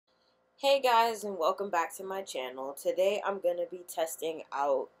Hey guys, and welcome back to my channel. Today I'm going to be testing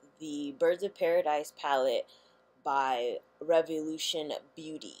out the Birds of Paradise palette by Revolution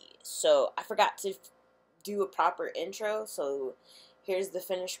Beauty. So I forgot to do a proper intro, so here's the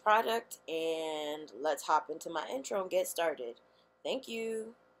finished product and let's hop into my intro and get started. Thank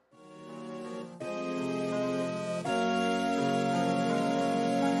you.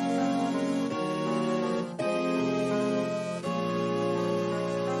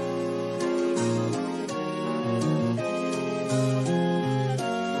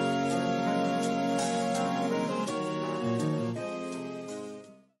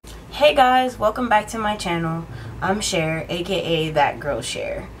 Hey guys, welcome back to my channel. I'm Cher, aka That Girl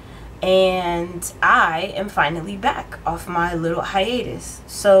Cher, and I am finally back off my little hiatus.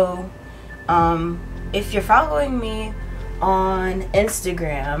 So if you're following me on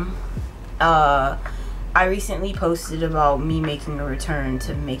Instagram, I recently posted about me making a return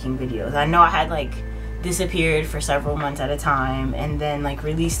to making videos. I know I had like disappeared for several months at a time and then like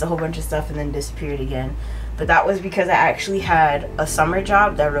released a whole bunch of stuff and then disappeared again. But that was because I actually had a summer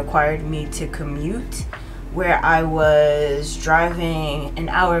job that required me to commute, where I was driving an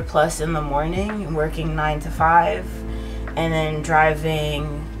hour plus in the morning and working 9 to 5, and then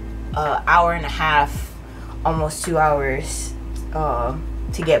driving an hour and a half, almost 2 hours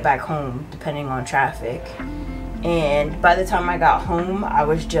to get back home, depending on traffic. And by the time I got home, I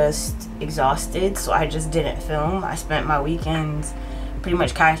was just exhausted, so I just didn't film. I spent my weekends pretty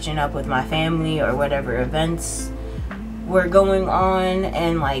much catching up with my family or whatever events were going on,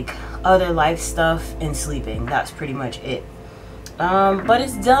 and like other life stuff, and sleeping. That's pretty much it. But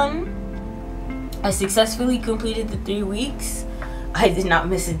it's done. I successfully completed the 3 weeks. I did not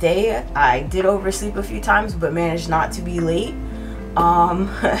miss a day. I did oversleep a few times, but managed not to be late.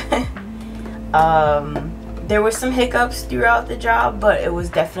 There were some hiccups throughout the job, but it was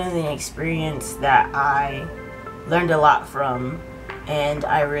definitely an experience that I learned a lot from and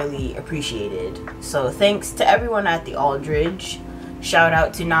I really appreciated. So thanks to everyone at the Aldridge. Shout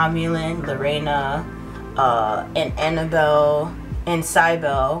out to Namulin, Lorena, and Annabelle and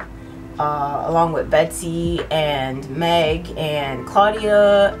Cybelle, along with Betsy and Meg and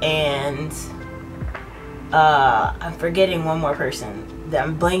Claudia, and I'm forgetting one more person.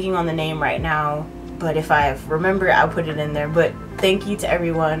 I'm blanking on the name right now, but if I remember, I'll put it in there. But thank you to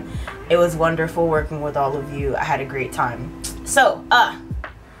everyone. It was wonderful working with all of you. I had a great time. So,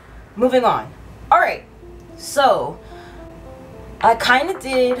 moving on. Alright, so I kind of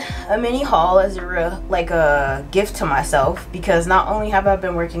did a mini haul as a gift to myself, because not only have I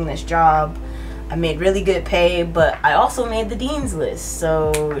been working this job, I made really good pay, but I also made the Dean's List.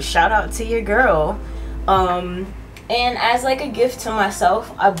 So shout out to your girl. And as like a gift to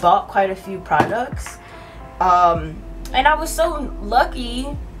myself, I bought quite a few products. And I was so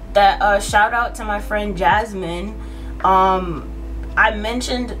lucky that shout out to my friend Jasmine. I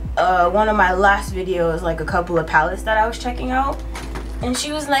mentioned one of my last videos, like a couple of palettes that I was checking out, and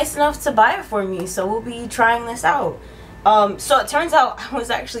she was nice enough to buy it for me, so we'll be trying this out. So it turns out I was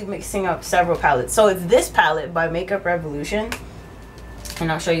actually mixing up several palettes. So it's this palette by Makeup Revolution,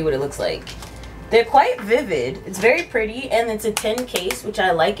 and I'll show you what it looks like. They're quite vivid. It's very pretty, and it's a tin case, which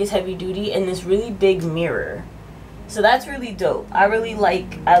I like is heavy duty, and this really big mirror. So that's really dope. I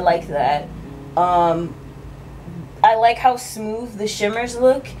like that. I like how smooth the shimmers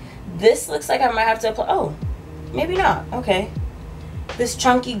look. This looks like I might have to apply. Oh, maybe not. Okay. This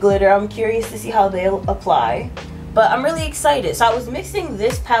chunky glitter, I'm curious to see how they'll apply. But I'm really excited. So I was mixing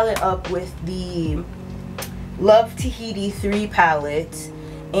this palette up with the Love Tahiti 3 palette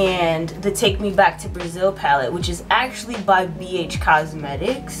and the Take Me Back to Brazil palette, which is actually by BH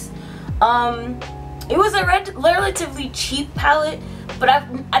Cosmetics. It was a relatively cheap palette, but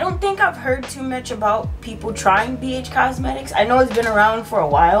I don't think I've heard too much about people trying BH Cosmetics. I know it's been around for a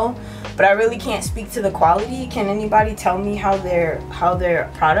while, but I really can't speak to the quality. Can anybody tell me how their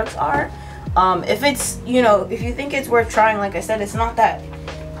products are? If it's, you know, if you think it's worth trying, like I said, it's not that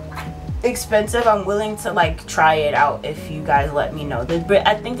expensive. I'm willing to like try it out if you guys let me know.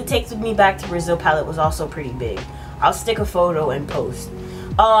 I think the Take Me Back to Brazil palette was also pretty big. I'll stick a photo and post.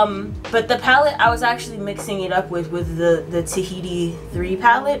 But the palette I was actually mixing it up with the Tahiti 3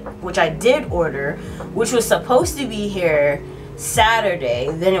 palette, which I did order, which was supposed to be here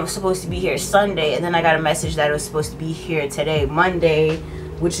Saturday, then it was supposed to be here Sunday, and then I got a message that it was supposed to be here today, Monday,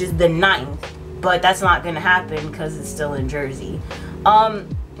 which is the 9th, but that's not gonna happen because it's still in Jersey.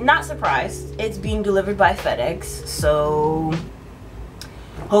 Not surprised. It's being delivered by FedEx, so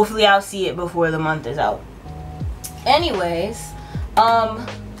hopefully I'll see it before the month is out. Anyways,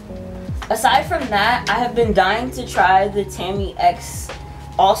 aside from that, I have been dying to try the Tammy X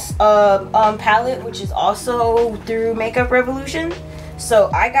also palette, which is also through Makeup Revolution. So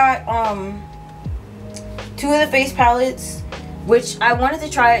I got 2 of the face palettes, which I wanted to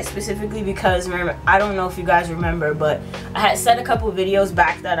try it specifically because, remember, I don't know if you guys remember, but I had said a couple of videos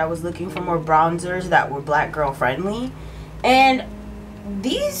back that I was looking for more bronzers that were black girl friendly, and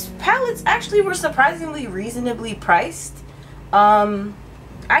these palettes actually were surprisingly reasonably priced. I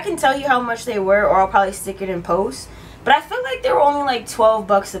can tell you how much they were, or I'll probably stick it in post, but I feel like they were only like 12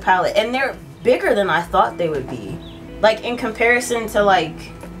 bucks a palette, and they're bigger than I thought they would be, like in comparison to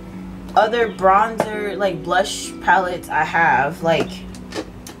like other bronzer, like blush palettes I have. Like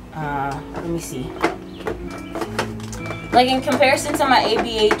let me see, like in comparison to my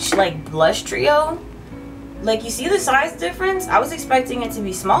ABH like blush trio, like you see the size difference. I was expecting it to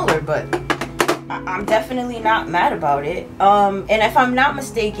be smaller, but I'm definitely not mad about it. And if I'm not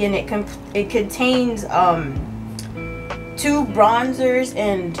mistaken, it contains 2 bronzers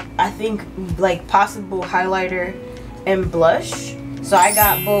and I think like possible highlighter and blush. So I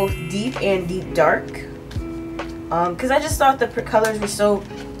got both deep and deep dark, because I just thought the colors were so,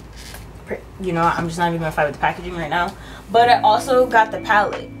 you know, I'm just not even gonna fight with the packaging right now. But I also got the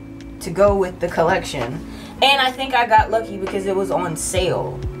palette to go with the collection, and I think I got lucky because it was on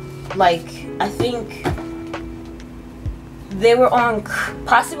sale. Like, I think they were on,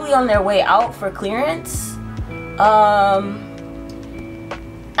 possibly on their way out for clearance.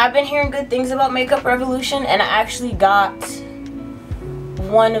 I've been hearing good things about Makeup Revolution, and I actually got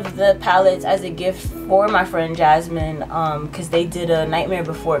one of the palettes as a gift for my friend Jasmine, because they did a Nightmare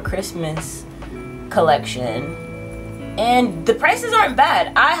Before Christmas collection, and the prices aren't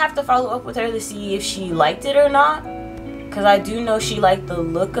bad. I have to follow up with her to see if she liked it or not, because I do know she liked the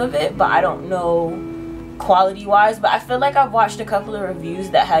look of it, but I don't know quality wise. But I feel like I've watched a couple of reviews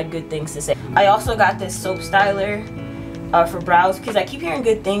that had good things to say. I also got this soap styler for brows because I keep hearing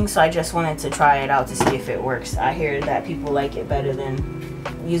good things, so I just wanted to try it out to see if it works. I hear that people like it better than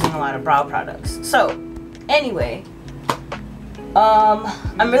using a lot of brow products. So anyway,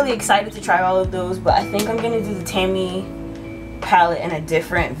 I'm really excited to try all of those, but I think I'm gonna do the Tammy palette in a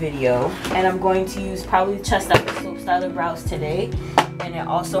different video, and I'm going to use probably Chest Out the Soap Styler brows today, and I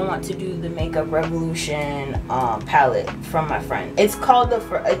also want to do the Makeup Revolution palette from my friend. It's called the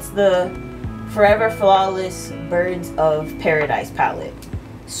Forever Flawless Birds of Paradise palette.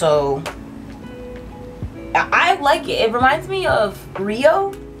 So I like it. It reminds me of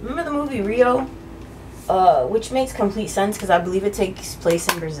Rio. Remember the movie Rio? Which makes complete sense because I believe it takes place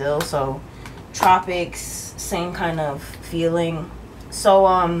in Brazil. So tropics, same kind of feeling. So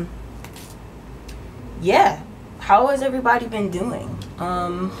yeah. How has everybody been doing?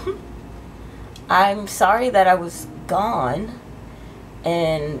 I'm sorry that I was gone,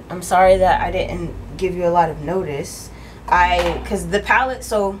 and I'm sorry that I didn't give you a lot of notice. Because the palette,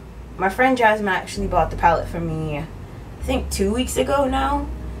 so my friend Jasmine actually bought the palette for me, I think 2 weeks ago now,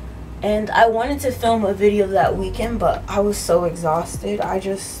 and I wanted to film a video that weekend, but I was so exhausted. I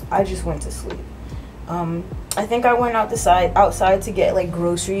just went to sleep. I think I went outside to get like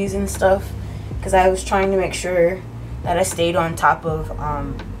groceries and stuff, because I was trying to make sure that I stayed on top of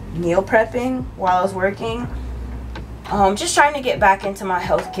meal prepping while I was working. Just trying to get back into my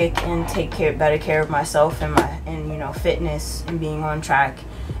health kick and take better care of myself and you know, fitness and being on track.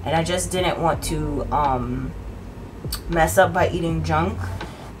 And I just didn't want to mess up by eating junk.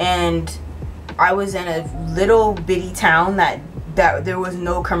 And I was in a little bitty town that there was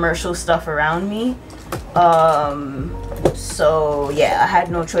no commercial stuff around me. So yeah, I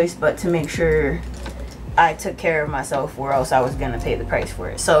had no choice but to make sure I took care of myself, or else I was gonna pay the price for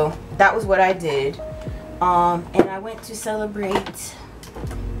it. So that was what I did. And I went to celebrate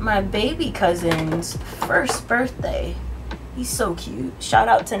my baby cousin's first birthday. He's so cute. Shout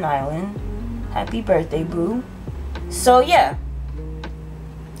out to Nylan. Happy birthday, boo. So yeah,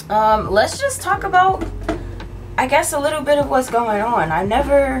 let's just talk about, I guess, a little bit of what's going on. I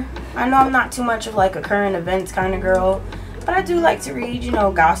know I'm not too much of like a current events kind of girl, but I do like to read, you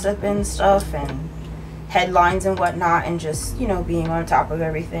know, gossip and stuff and headlines and whatnot, and just, you know, being on top of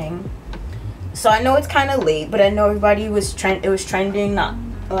everything. So I know it's kind of late, but I know everybody was it was trending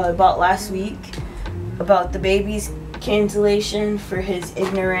about last week about the baby's cancellation for his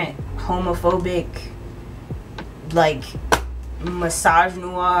ignorant, homophobic, like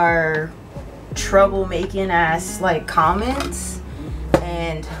misogynoir, troublemaking ass like comments,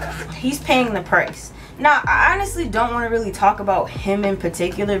 and he's paying the price. Now, I honestly don't want to really talk about him in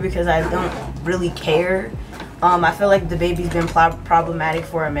particular because I don't really care. I feel like the baby's been problematic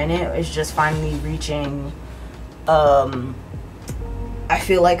for a minute. It's just finally reaching, I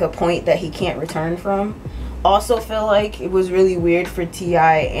feel like, a point that he can't return from. also feel like it was really weird for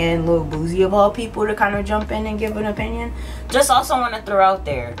T.I. and Lil Boosie of all people to kind of jump in and give an opinion. Just also want to throw out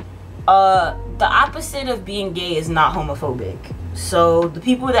there, the opposite of being gay is not homophobic. So the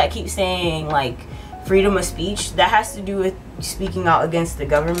people that keep saying like freedom of speech, that has to do with speaking out against the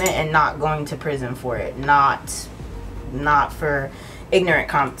government and not going to prison for it, not for ignorant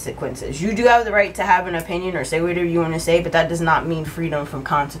consequences. You do have the right to have an opinion or say whatever you want to say, but that does not mean freedom from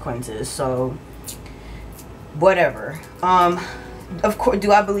consequences. So whatever. Of course,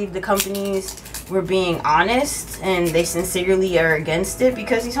 do I believe the companies were being honest and they sincerely are against it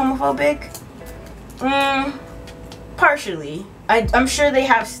because he's homophobic? Partially. I'm sure they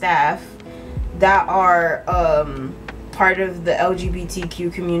have staff that are part of the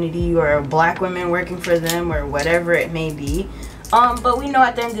LGBTQ community or black women working for them or whatever it may be. But we know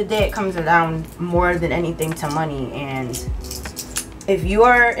at the end of the day it comes down more than anything to money, and if you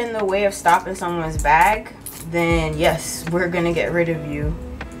are in the way of stopping someone's bag, then yes, we're gonna get rid of you.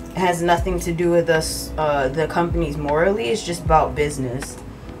 It has nothing to do with us, the companies morally. It's just about business,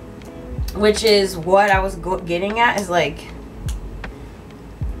 which is what I was getting at. Is like,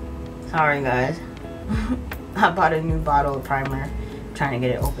 sorry guys, I bought a new bottle of primer, trying to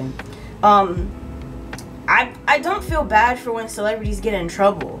get it open. I don't feel bad for when celebrities get in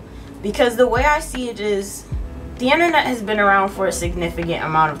trouble, because the way I see it is, the internet has been around for a significant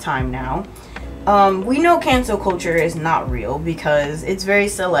amount of time now. We know cancel culture is not real because it's very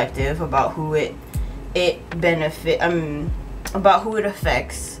selective about who it about who it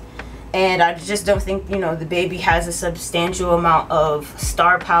affects. And I just don't think, you know, the baby has a substantial amount of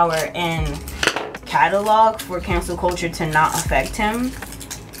star power and catalog for cancel culture to not affect him.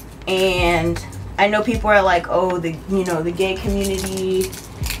 And I know people are like, oh, the gay community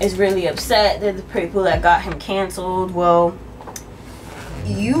is really upset. They're the people that got him canceled. Well,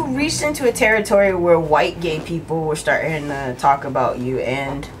 you reached into a territory where white gay people were starting to talk about you,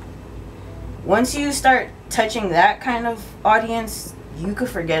 and once you start touching that kind of audience, you could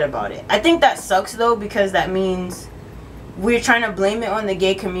forget about it. I think that sucks though, because that means we're trying to blame it on the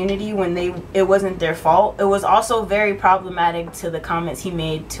gay community when it wasn't their fault. It was also very problematic to the comments he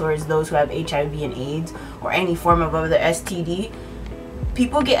made towards those who have HIV and AIDS or any form of other STD.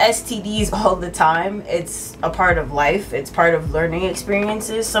 People get STDs all the time. It's a part of life. It's part of learning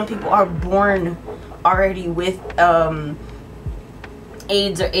experiences. Some people are born already with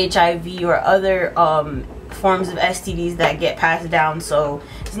AIDS or HIV or other forms of STDs that get passed down. So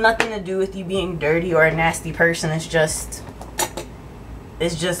it's nothing to do with you being dirty or a nasty person. It's just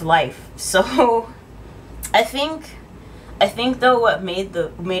life. So I think though what made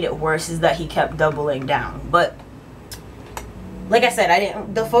it worse is that he kept doubling down. But like I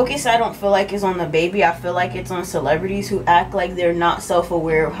said, the focus I don't feel like is on the baby. I feel like it's on celebrities who act like they're not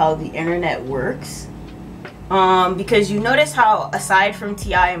self-aware of how the internet works. Because you notice how, aside from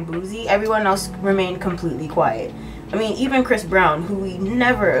T.I. and Boosie, everyone else remained completely quiet. I mean, even Chris Brown, who we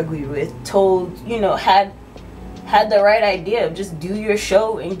never agreed with, had the right idea of just do your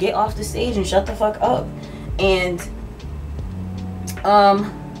show and get off the stage and shut the fuck up. And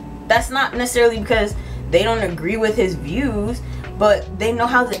that's not necessarily because they don't agree with his views, but they know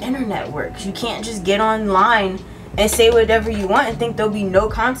how the internet works. You can't just get online and say whatever you want and think there'll be no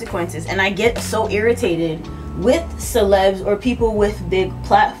consequences. And I get so irritated with celebs or people with big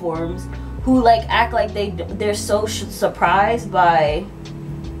platforms who like act like they're so surprised by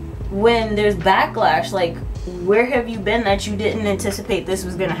when there's backlash. Like, where have you been that you didn't anticipate this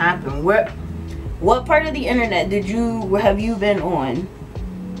was gonna happen? What part of the internet have you been on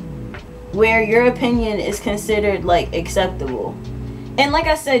where your opinion is considered like acceptable? And like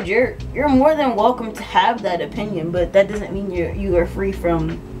I said, you're more than welcome to have that opinion, but that doesn't mean you are free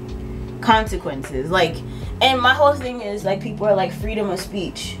from consequences. Like, and my whole thing is like, people are like freedom of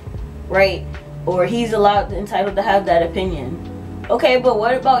speech, right? Or he's entitled to have that opinion. Okay, but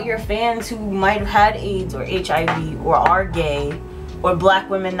what about your fans who might have had AIDS or HIV or are gay, or black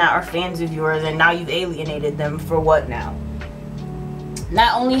women that are fans of yours, and now you've alienated them for what now?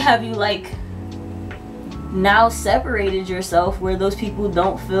 Not only have you like now separated yourself where those people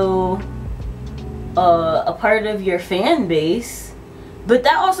don't feel a part of your fan base, but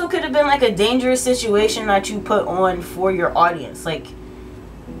that also could have been like a dangerous situation that you put on for your audience. Like,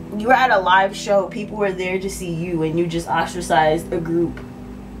 you were at a live show, people were there to see you, and you just ostracized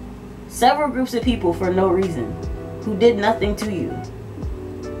several groups of people for no reason, who did nothing to you.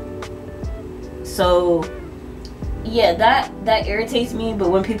 So yeah, that irritates me.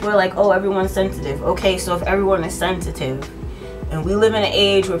 But when people are like, oh, everyone's sensitive. Okay, so if everyone is sensitive, and we live in an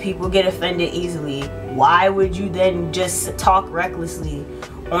age where people get offended easily, why would you then just talk recklessly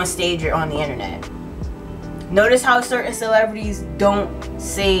on stage or on the internet? Notice how certain celebrities don't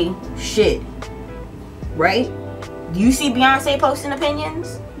say shit, right? Do you see Beyonce posting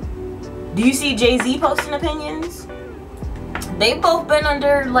opinions? Do you see Jay-Z posting opinions? They've both been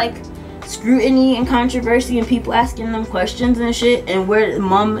under like scrutiny and controversy and people asking them questions and shit, and where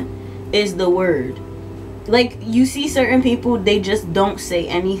mum is the word. Like, you see certain people, they just don't say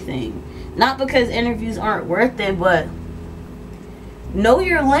anything. Not because interviews aren't worth it, but know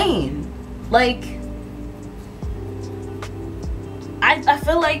your lane. Like, I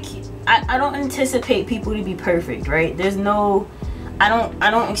feel like I don't anticipate people to be perfect, right? There's no, I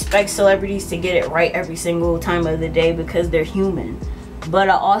don't expect celebrities to get it right every single time of the day because they're human. But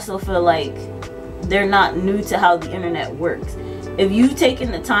I also feel like they're not new to how the internet works. If you've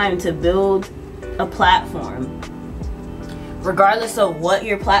taken the time to build a platform, regardless of what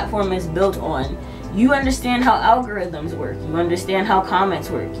your platform is built on, you understand how algorithms work. You understand how comments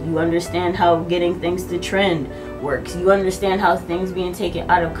work. You understand how getting things to trend works. You understand how things being taken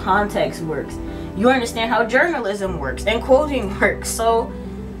out of context works. You understand how journalism works and quoting works. So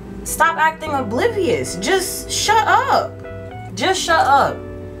stop acting oblivious. Just shut up. Just shut up.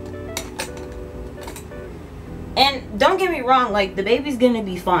 And don't get me wrong, like, the baby's gonna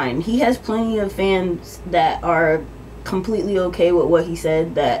be fine. He has plenty of fans that are completely okay with what he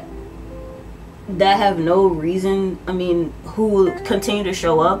said, that have no reason, I mean, who will continue to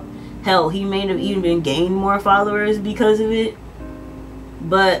show up. Hell, he may have even gained more followers because of it.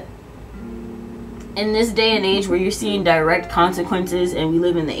 But in this day and age where you're seeing direct consequences, and we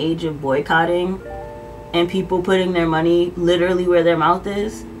live in the age of boycotting and people putting their money literally where their mouth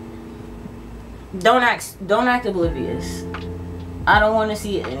is, don't act oblivious. I don't want to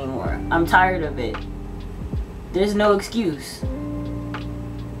see it anymore. I'm tired of it. There's no excuse.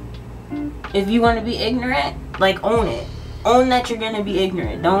 If you want to be ignorant, like, own it. Own that you're gonna be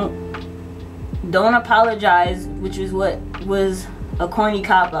ignorant. Don't apologize, which is what was a corny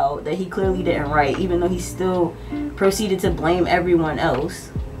cop-out that he clearly didn't write, even though he still proceeded to blame everyone else.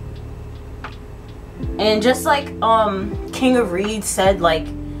 And just like King of Reed said, like,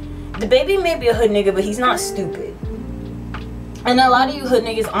 the baby may be a hood nigga, but he's not stupid. And a lot of you hood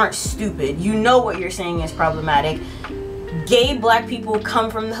niggas aren't stupid. You know what you're saying is problematic. Gay black people come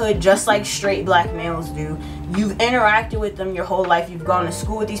from the hood just like straight black males do. You've interacted with them your whole life. You've gone to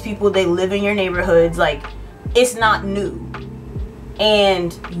school with these people. They live in your neighborhoods. Like, it's not new.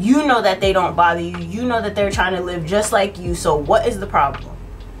 And you know that they don't bother you. You know that they're trying to live just like you. So what is the problem?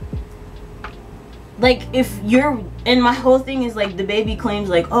 Like, if you're, and my whole thing is like, the baby claims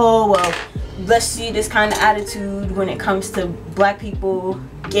like, oh, well, let's see this kind of attitude when it comes to black people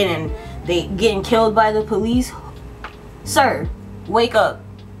getting killed by the police. Sir, wake up.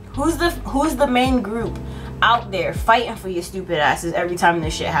 Who's the main group out there fighting for your stupid asses every time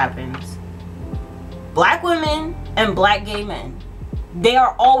this shit happens? Black women and black gay men. They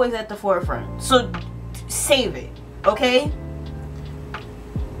are always at the forefront. So save it, okay?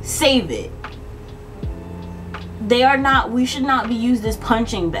 Save it. They are not, we should not be used as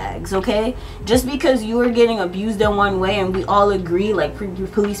punching bags, okay? Just because you are getting abused in one way and we all agree like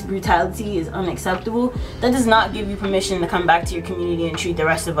police brutality is unacceptable, that does not give you permission to come back to your community and treat the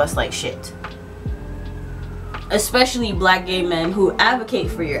rest of us like shit. Especially black gay men who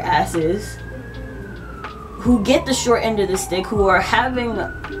advocate for your asses, who get the short end of the stick, who are having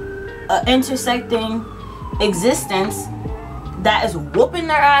an intersecting existence that is whooping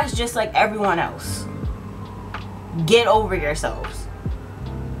their ass just like everyone else. Get over yourselves.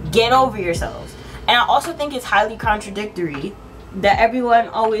 Get over yourselves. And I also think it's highly contradictory that everyone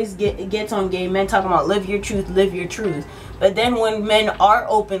always gets on gay men talking about live your truth, live your truth. But then when men are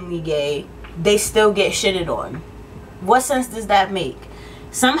openly gay, they still get shitted on. What sense does that make?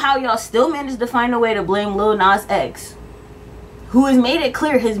 Somehow y'all still manage to find a way to blame Lil Nas X, who has made it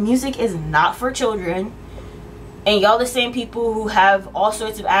clear his music is not for children. And y'all the same people who have all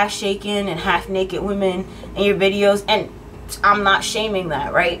sorts of ass shaking and half naked women in your videos. And I'm not shaming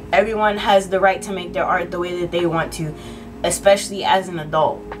that, right? Everyone has the right to make their art the way that they want to, especially as an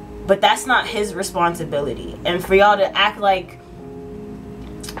adult. But that's not his responsibility. And for y'all to act like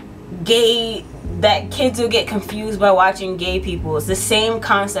that kids will get confused by watching gay people. It's the same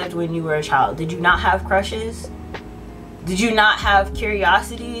concept when you were a child. Did you not have crushes? Did you not have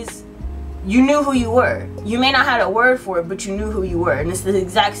curiosities? You knew who you were. You may not have a word for it, but you knew who you were. And it's the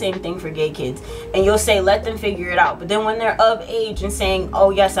exact same thing for gay kids. And you'll say, let them figure it out. But then when they're of age and saying, oh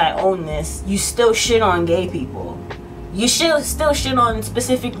yes, I own this, you still shit on gay people. You still shit on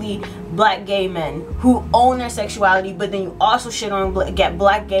specifically black gay men who own their sexuality, but then you also shit on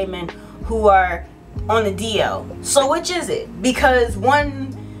black gay men who are on the DL. So which is it? Because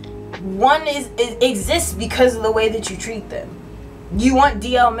one one exists because of the way that you treat them. You want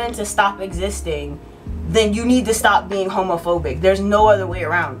DL men to stop existing, then you need to stop being homophobic. There's no other way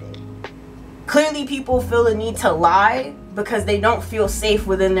around it. Clearly people feel the need to lie because they don't feel safe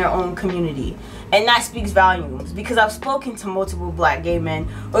within their own community. And that speaks volumes, because I've spoken to multiple black gay men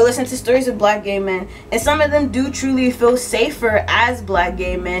or listened to stories of black gay men, and some of them do truly feel safer as black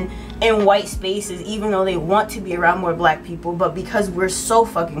gay men in white spaces, even though they want to be around more black people, but because we're so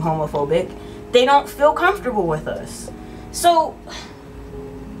fucking homophobic, they don't feel comfortable with us. So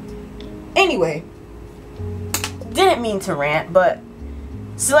anyway, didn't mean to rant, but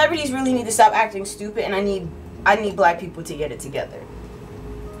celebrities really need to stop acting stupid, and I need black people to get it together.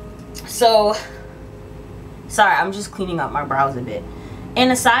 So sorry, I'm just cleaning up my brows a bit.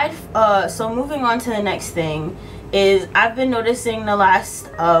 And aside, so moving on to the next thing is, I've been noticing the last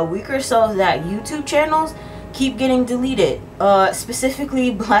week or so that YouTube channels keep getting deleted,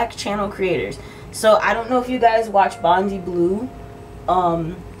 specifically black channel creators. So I don't know if you guys watch Bondi Blue.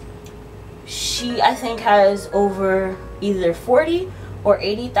 She, I think, has over either 40 or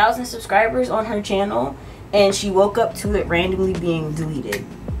 80,000 subscribers on her channel, and she woke up to it randomly being deleted.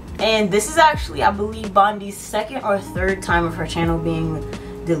 And this is actually, I believe, Bondi's second or third time of her channel being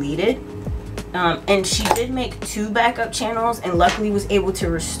deleted. And she did make 2 backup channels and luckily was able to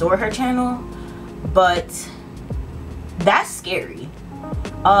restore her channel. But that's scary.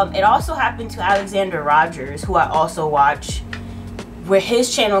 It also happened to Alexander Rogers, who I also watch, where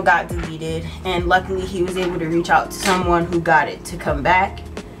his channel got deleted. And luckily he was able to reach out to someone who got it to come back.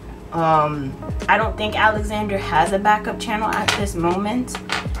 I don't think Alexander has a backup channel at this moment.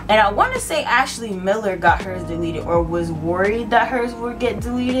 And I want to say Ashley Miller got hers deleted, or was worried that hers would get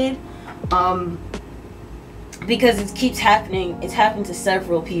deleted. Because it keeps happening. It's happened to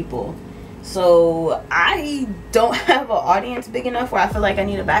several people. So I don't have an audience big enough where I feel like I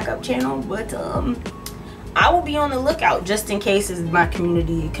need a backup channel. But I will be on the lookout just in case, as my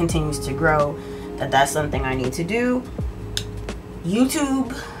community continues to grow, that's something I need to do.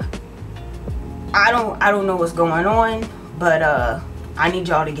 YouTube, I don't know what's going on, but I need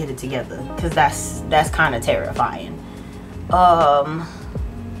y'all to get it together, because that's kind of terrifying.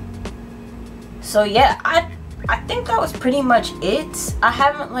 So yeah, I think that was pretty much it. I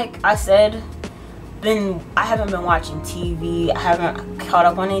haven't, like I said, I haven't been watching TV. I haven't caught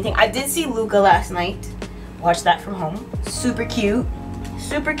up on anything. I did see Luca last night. Watched that from home. Super cute.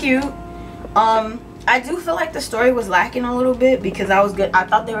 Super cute. I do feel like the story was lacking a little bit, because I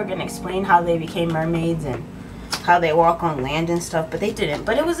thought they were gonna explain how they became mermaids and how they walk on land and stuff, but they didn't.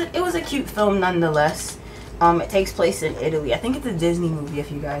 But it was a cute film nonetheless. It takes place in Italy. I think it's a Disney movie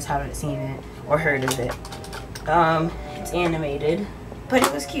if you guys haven't seen it or heard of it. It's animated, but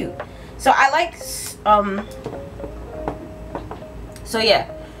it was cute. So I like so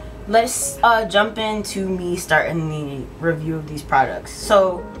yeah, let's jump into me starting the review of these products.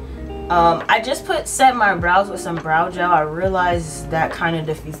 So I just set my brows with some brow gel. I realized that kind of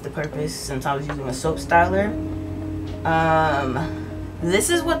defeats the purpose since I was using a soap styler. This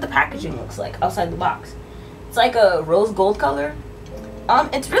is what the packaging looks like outside the box. It's like a rose gold color.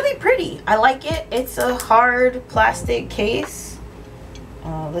 It's really pretty. I like it. It's a hard plastic case.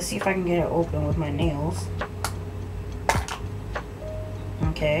 Let's see if I can get it open with my nails.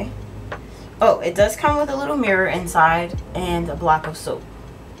 Okay. Oh, it does come with a little mirror inside and a block of soap.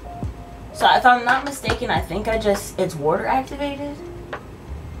 So if I'm not mistaken, I think it's water activated.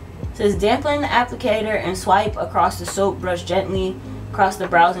 It says dampen the applicator and swipe across the soap brush gently across the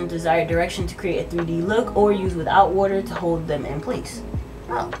brows in desired direction to create a 3D look, or use without water to hold them in place.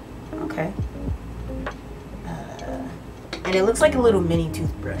 Oh, okay. And it looks like a little mini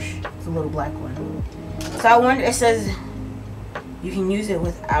toothbrush. It's a little black one. So I wonder, it says you can use it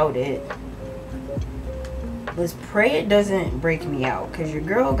without it. Let's pray it doesn't break me out, because your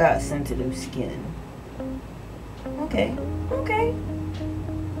girl got sensitive skin. Okay, okay.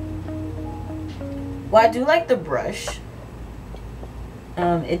 Well, I do like the brush.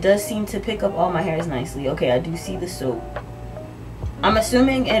 It does seem to pick up all my hairs nicely. Okay, I do see the soap. I'm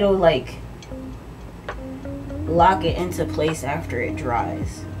assuming it'll like lock it into place after it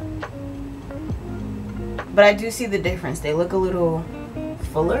dries. But I do see the difference. They look a little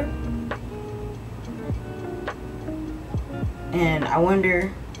fuller. And I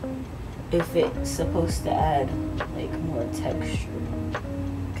wonder if it's supposed to add like more texture,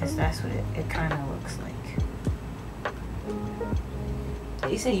 because that's what it kind of looks like.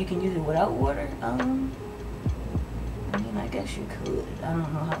 They say you can use it without water. I mean, I guess you could. I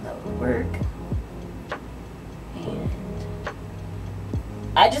don't know how that would work. And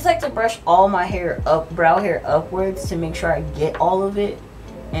I just like to brush all my hair up, brow hair upwards, to make sure I get all of it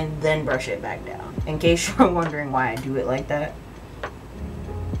and then brush it back down, in case you're wondering why I do it like that.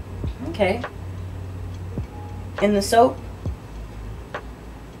 Okay. In the soap,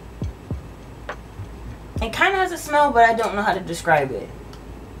 it kind of has a smell, but I don't know how to describe it.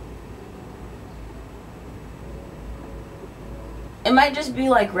 It might just be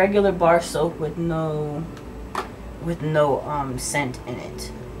like regular bar soap with no scent in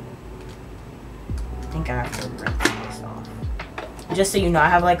it. I think I have to rinse this off. Just so you know, I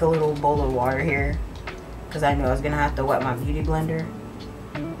have like a little bowl of water here because I knew I was gonna have to wet my beauty blender.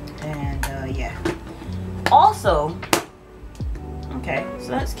 And yeah. Also, okay, so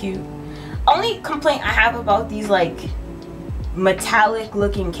that's cute. Only complaint I have about these like metallic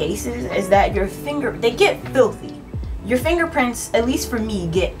looking cases is that they get filthy. Your fingerprints, at least for me,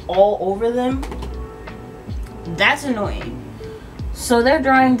 get all over them. That's annoying. So they're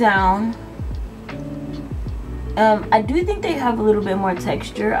drying down. I do think they have a little bit more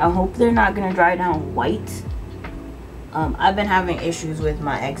texture. I hope they're not gonna dry down white. I've been having issues with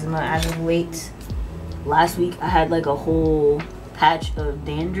my eczema as of late. Last week I had like a whole patch of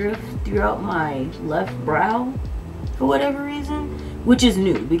dandruff throughout my left brow for whatever reason, which is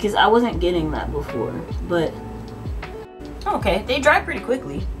new because I wasn't getting that before. But okay, they dry pretty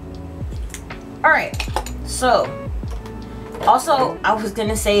quickly. Alright, so also I was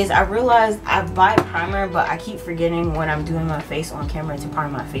gonna say is I realized I buy primer, but I keep forgetting when I'm doing my face on camera to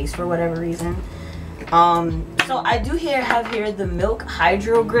prime my face for whatever reason. So I do have here the Milk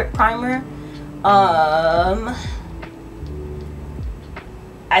Hydro Grip Primer. I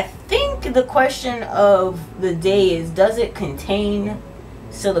think the question of the day is, does it contain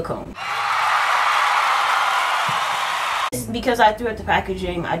silicone? Because I threw out the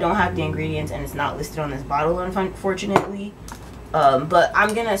packaging, I don't have the ingredients and it's not listed on this bottle, unfortunately. But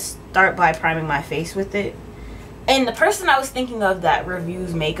I'm gonna start by priming my face with it. And the person I was thinking of that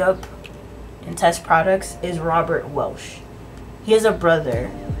reviews makeup and test products is Robert Welsh. He has a brother,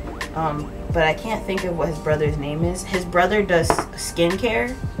 but I can't think of what his brother's name is. His brother does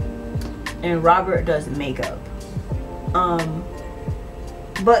skincare and Robert does makeup.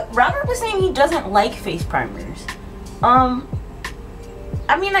 But Robert was saying he doesn't like face primers.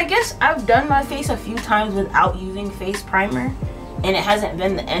 I mean, I guess I've done my face a few times without using face primer and it hasn't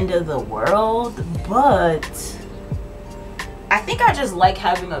been the end of the world, but I think I just like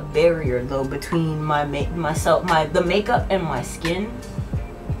having a barrier though between the makeup and my skin.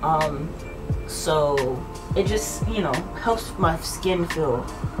 So it just, you know, helps my skin feel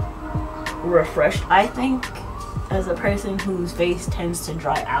refreshed, I think, as a person whose face tends to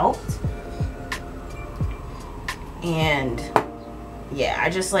dry out. And yeah, I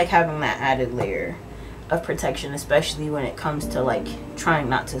just like having that added layer of protection, especially when it comes to like trying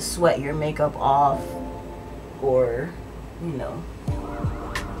not to sweat your makeup off or, you know,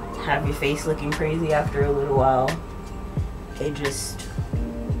 have your face looking crazy after a little while.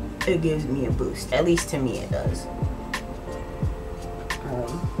 It gives me a boost. At least to me it does.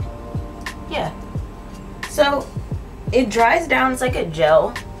 Yeah. So it dries down. It's like a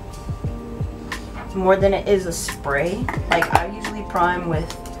gel more than it is a spray. Like I usually prime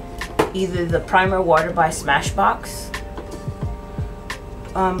with either the Primer Water by Smashbox.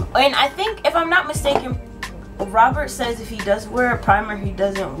 And I think, if I'm not mistaken, Robert says if he does wear a primer, he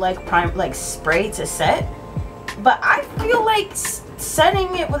doesn't like spray to set. But I feel like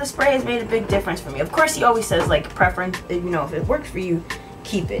setting it with a spray has made a big difference for me. Of course, he always says like preference, you know, if it works for you,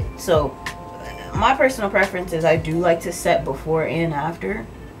 keep it. So my personal preference is I do like to set before and after.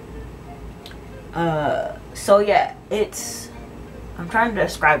 So yeah, I'm trying to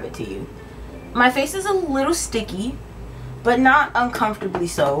describe it to you. My face is a little sticky, but not uncomfortably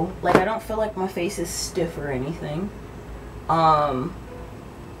so. Like I don't feel like my face is stiff or anything.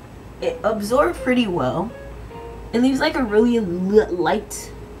 It absorbs pretty well. It leaves like a really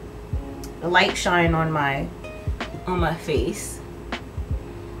light shine on my face.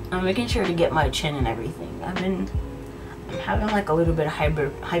 I'm making sure to get my chin and everything. I'm having like a little bit of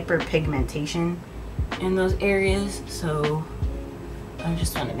hyperpigmentation in those areas, so I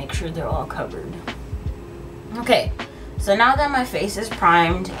just want to make sure they're all covered. Okay, so now that my face is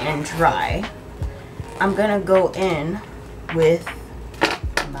primed and dry, I'm gonna go in with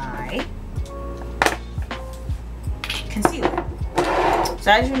my concealer.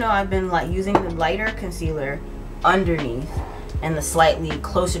 So as you know, I've been like using the lighter concealer underneath and the slightly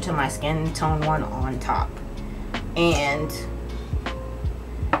closer to my skin tone one on top, and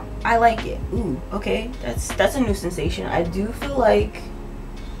I like it. Ooh, okay, that's a new sensation. I do feel like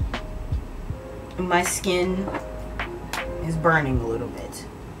my skin is burning a little bit.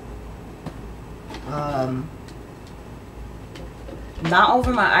 Not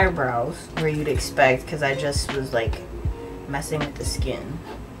over my eyebrows, where you'd expect, because I just was like messing with the skin.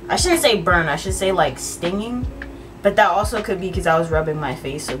 I shouldn't say burn, I should say like stinging. But that also could be because I was rubbing my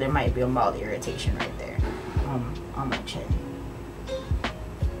face, so there might be a mild irritation right there on my chin.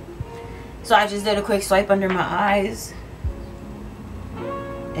 So I just did a quick swipe under my eyes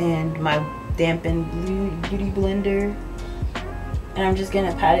and my dampened beauty blender, and I'm just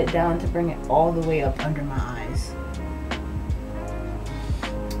gonna pat it down to bring it all the way up under my eyes.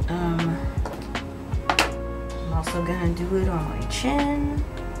 I'm also gonna do it on my chin.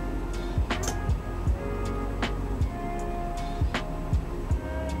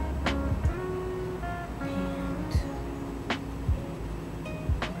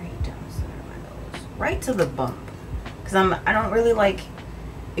 Right to the bump, because I don't really like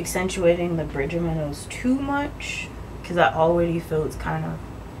accentuating the bridge of my nose too much, because I already feel it's kind of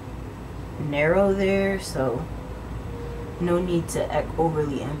narrow there, so no need to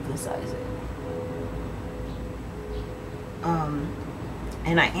overly emphasize it.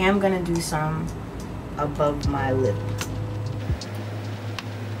 And I am gonna do some above my lip.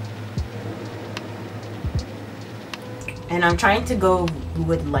 And I'm trying to go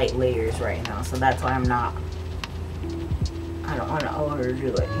with light layers right now, so that's why I don't want to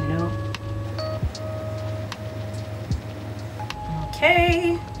overdo it, you know?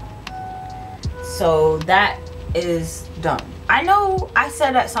 Okay. So that is done. I know I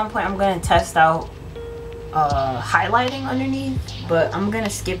said at some point I'm going to test out highlighting underneath, but I'm going to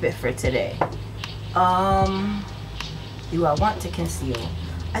skip it for today. Do I want to conceal?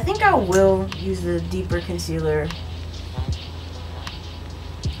 I think I will use the deeper concealer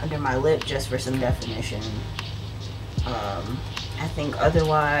under my lip just for some definition. I think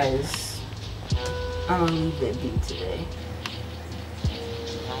otherwise I'm gonna leave it be today.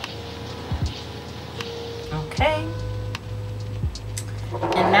 Okay.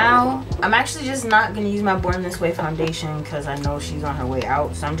 And now I'm actually just not gonna use my Born This Way foundation because I know she's on her way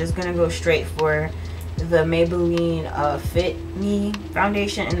out. So I'm just gonna go straight for the Maybelline Fit Me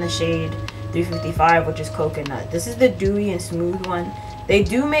foundation in the shade 355, which is Coconut. This is the dewy and smooth one. They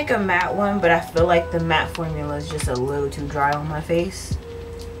do make a matte one, but I feel like the matte formula is just a little too dry on my face.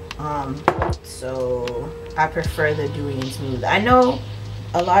 So I prefer the dewy and smooth. I know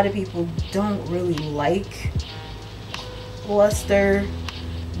a lot of people don't really like luster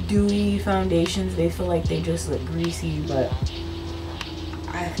dewy foundations. They feel like they just look greasy, but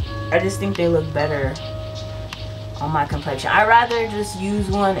I just think they look better on my complexion. I'd rather just use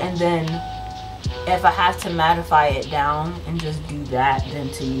one and then if I have to mattify it down and just do that than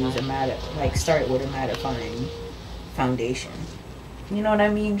to use a start with a mattifying foundation. You know what I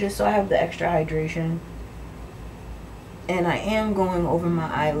mean? Just so I have the extra hydration. And I am going over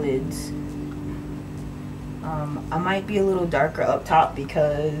my eyelids. I might be a little darker up top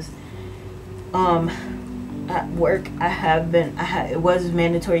because at work it was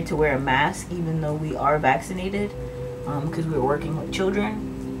mandatory to wear a mask even though we are vaccinated because we were working with children.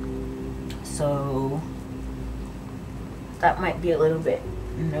 So that might be a little bit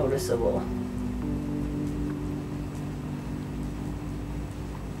noticeable.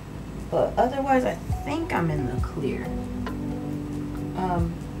 But otherwise, I think I'm in the clear.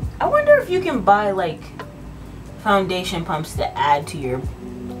 I wonder if you can buy like foundation pumps to add to your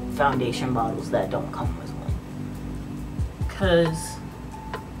foundation bottles that don't come with one. Because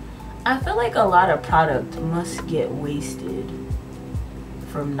I feel like a lot of product must get wasted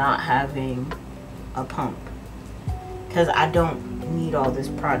from not having a pump, because I don't need all this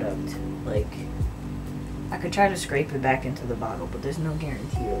product. Like, I could try to scrape it back into the bottle, but there's no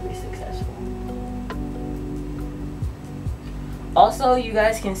guarantee it'll be successful. Also, you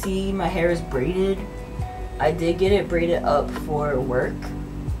guys can see my hair is braided. I did get it braided up for work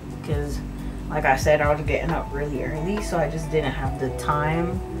because, like I said, I was getting up really early, so I just didn't have the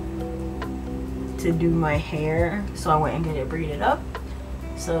time to do my hair, so I went and get it braided up.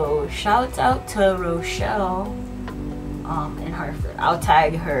 So shouts out to Rochelle in Hartford. I'll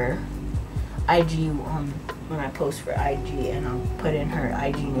tag her IG when I post for IG, and I'll put in her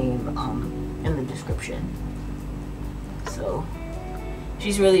IG name in the description. So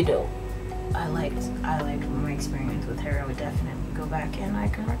she's really dope. I liked my experience with her. I would definitely go back and I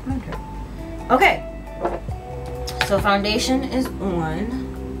can recommend her. Okay, so foundation is on.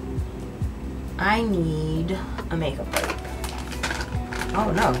 I need a makeup wipe. Oh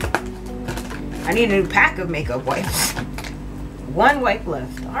no, I need a new pack of makeup wipes. One wipe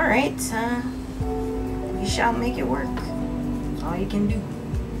left. All right, we shall make it work. That's all you can do.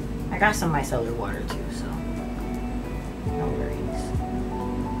 I got some micellar water too, so no worries.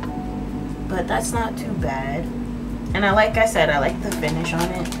 But that's not too bad. And like I said, I like the finish on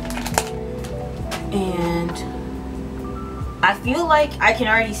it. And I feel like I can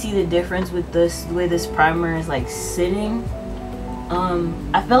already see the difference with this, the way this primer is like sitting.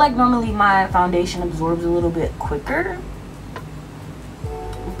 I feel like normally my foundation absorbs a little bit quicker,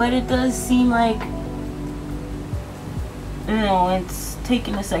 but it does seem like, you know, it's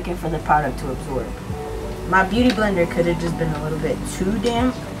taking a second for the product to absorb. My beauty blender could have just been a little bit too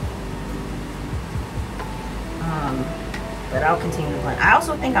damp. But I'll continue to blend. I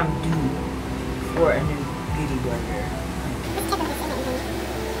also think I'm due for a new beauty blender.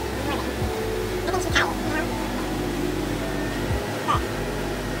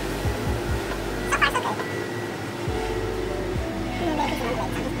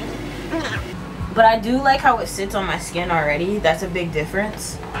 But I do like how it sits on my skin already. That's a big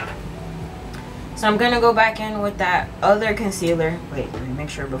difference. So I'm gonna go back in with that other concealer. Wait, let me make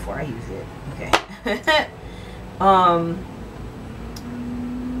sure before I use it. Okay.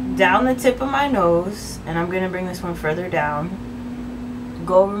 Down the tip of my nose, and I'm gonna bring this one further down.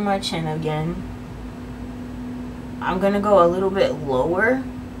 Go over my chin again. I'm gonna go a little bit lower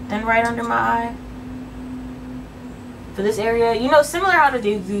than right under my eye for this area. You know, similar how to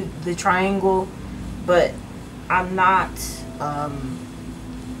do the triangle, but I'm not. I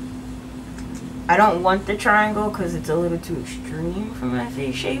don't want the triangle because it's a little too extreme for my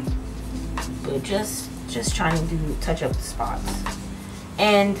face shape. But just trying to touch up the spots.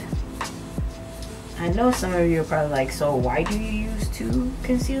 And I know some of you are probably like, so why do you use 2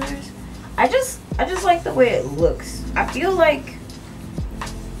 concealers? I just like the way it looks. I feel like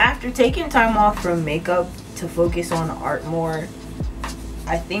after taking time off from makeup to focus on art more,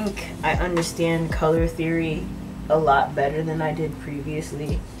 I think I understand color theory a lot better than I did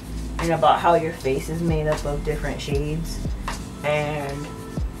previously, and about how your face is made up of different shades. And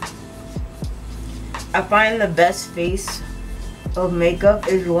I find the best face of makeup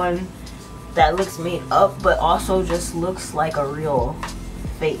is one that looks made up but also just looks like a real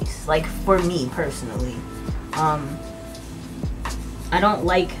face, like for me personally. I don't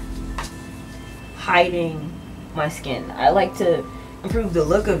like hiding my skin. I like to improve the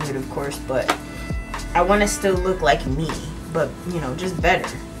look of it, of course, but I want to still look like me, but you know, just better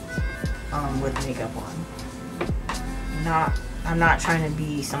with makeup on. I'm not trying to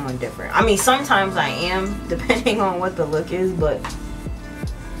be someone different. I mean, sometimes I am, depending on what the look is, but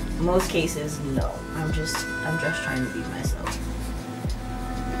most cases, no. I'm just trying to be myself.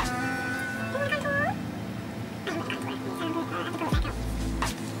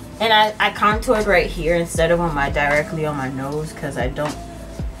 And I contoured right here instead of directly on my nose, because I don't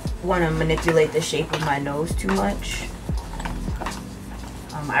want to manipulate the shape of my nose too much.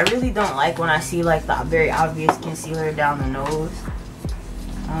 I really don't like when I see like the very obvious concealer down the nose.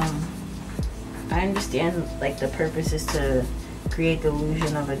 I understand like the purpose is to create the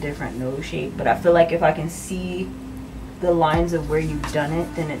illusion of a different nose shape, but I feel like if I can see the lines of where you've done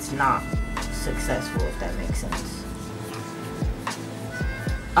it, then it's not successful, if that makes sense.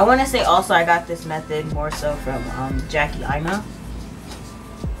 I want to say also I got this method more so from Jackie Aina,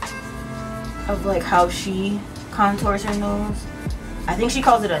 of like how she contours her nose. I think she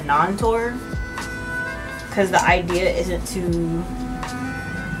calls it a non-tour, because the idea isn't to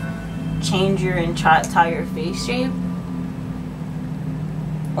change your entire face shape,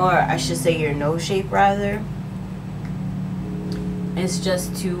 or I should say your nose shape rather. It's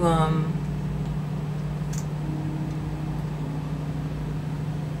just to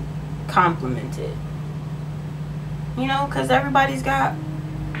complement it, you know, because not everybody's got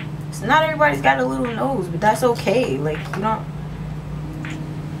a little nose, but that's okay. Like, you don't,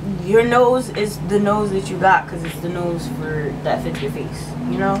 your nose is the nose that you got because it's the nose that fits your face,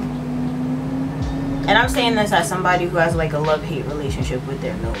 you know. And I'm saying this as somebody who has like a love-hate relationship with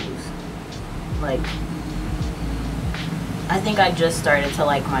their nose. Like, I think I just started to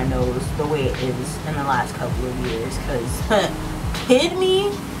like my nose the way it is in the last couple of years, because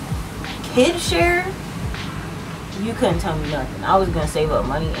kid share, you couldn't tell me nothing. I was gonna save up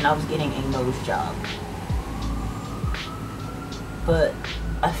money and I was getting a nose job. But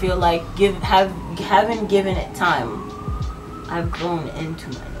I feel like having given it time, I've grown into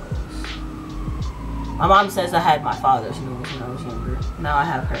my nose. My mom says I had my father's nose when I was younger. Now I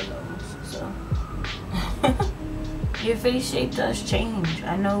have her nose, so. Your face shape does change.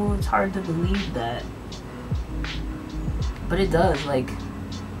 I know it's hard to believe that, but it does. Like,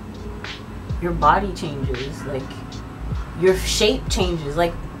 your body changes, like your shape changes.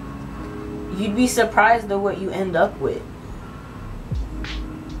 Like, you'd be surprised at what you end up with.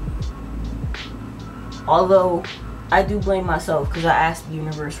 Although I do blame myself, because I asked the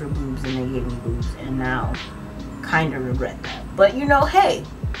universe for boobs and they gave me boobs, and now kind of regret that. But you know, hey,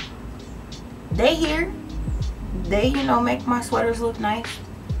 they here. They, you know, make my sweaters look nice.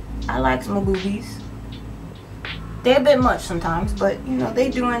 I like my boobies. They're a bit much sometimes, but you know,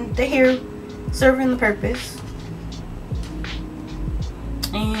 they're here serving the purpose.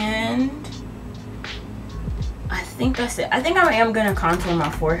 And I think that's it. I think I am gonna contour my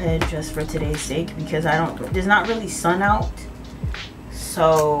forehead just for today's sake, because there's not really sun out.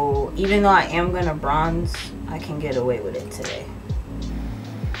 So even though I am gonna bronze, I can get away with it today.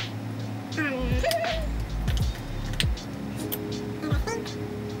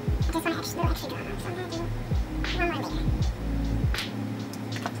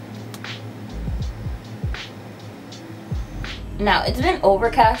 Now, it's been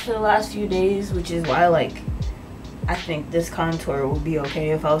overcast for the last few days, which is why, like, I think this contour will be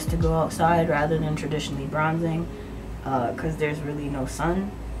okay if I was to go outside rather than traditionally bronzing, because there's really no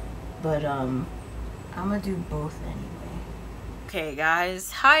sun. But I'm gonna do both anyway. Okay,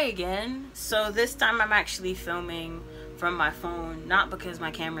 guys, hi again. So this time I'm actually filming from my phone, not because my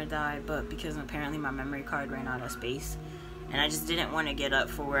camera died, but because apparently my memory card ran out of space, and I just didn't want to get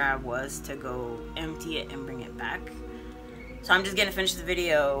up for where I was to go empty it and bring it back. So I'm just gonna finish the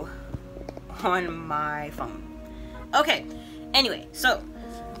video on my phone. Okay, anyway, so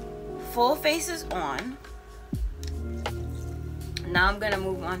full face is on. Now I'm gonna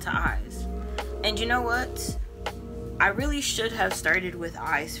move on to eyes. And you know what? I really should have started with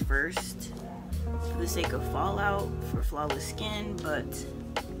eyes first for the sake of fallout, for flawless skin, but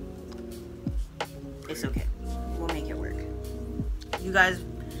it's okay. We'll make it work. You guys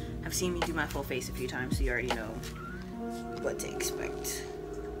have seen me do my full face a few times, so you already know what to expect.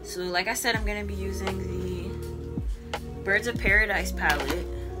 So like I said, I'm gonna be using the Birds of Paradise palette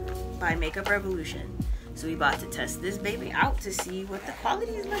by Makeup Revolution. So we about to test this baby out to see what the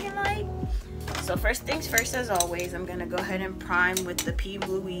quality is looking like. So first things first, as always, I'm gonna go ahead and prime with the P.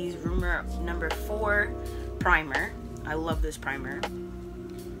 Louise Rumor number 4 primer. I love this primer.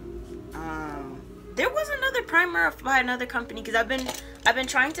 There was another primer by another company, because I've been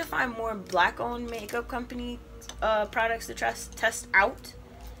trying to find more black-owned makeup company products to test out.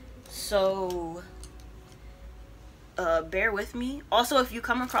 So bear with me. Also, if you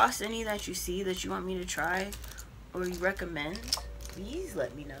come across any that you see that you want me to try or you recommend, please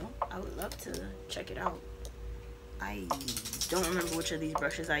let me know. I would love to check it out. I don't remember which of these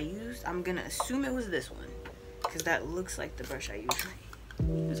brushes I used. I'm gonna assume it was this one, because that looks like the brush I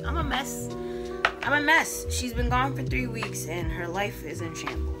usually use. I'm a mess. I'm a mess. She's been gone for 3 weeks and her life is in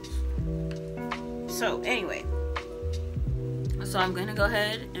shambles. So anyway, so I'm gonna go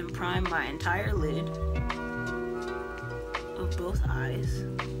ahead and prime my entire lid of both eyes.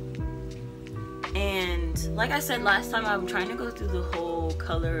 And like I said last time, I'm trying to go through the whole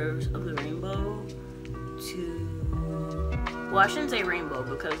colors of the rainbow to, well, I shouldn't say rainbow,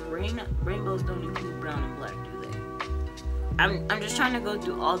 because rainbows don't include brown and black, do they? I'm just trying to go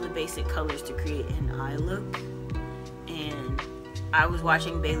through all the basic colors to create an eye look. And I was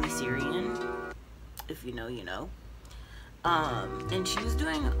watching Bailey Sarian, if you know, you know. And she was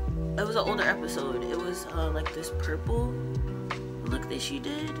doing, it was an older episode. It was like this purple look that she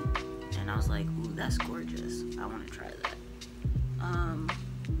did. And I was like, ooh, that's gorgeous. I want to try that.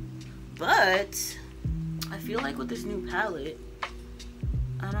 But I feel like with this new palette,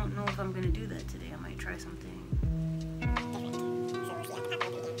 I don't know if I'm going to do that today. I might try something.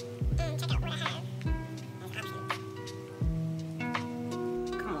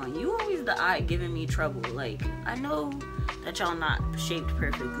 Come on, you always the eye giving me trouble. Like, I know that y'all not shaped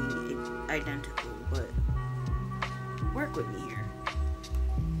perfectly identical, but work with me here.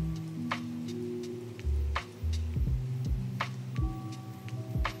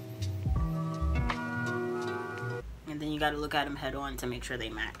 And then you got to look at them head on to make sure they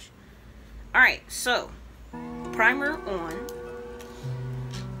match. Alright, so primer on.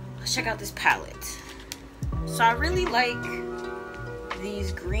 Let's check out this palette. So I really like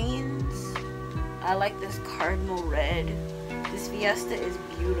these greens. I like this cardinal red. This Fiesta is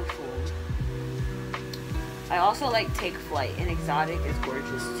beautiful. I also like Take Flight, and Exotic is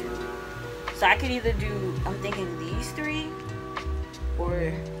gorgeous too. So I could either do, I'm thinking these three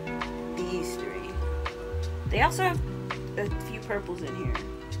or these three. They also have a few purples in here.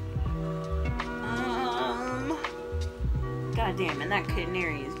 God damn, and that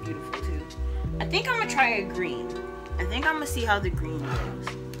canary is beautiful too. I think I'm gonna try a green. I think I'm gonna see how the green goes.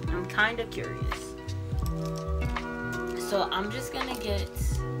 I'm kind of curious. So I'm just gonna get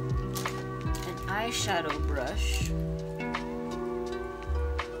an eyeshadow brush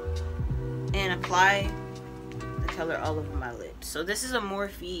and apply the color all over my lid. So this is a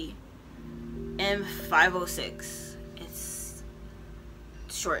Morphe M506. It's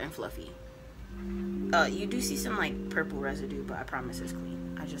short and fluffy. You do see some like purple residue, but I promise it's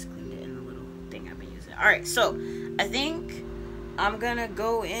clean. I just cleaned it in the little thing I've been using. Alright, so I think I'm gonna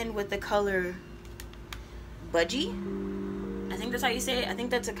go in with the color Budgie. I think that's how you say it. I think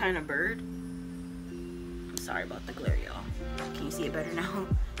that's a kind of bird. I'm sorry about the glare, y'all. Can you see it better now?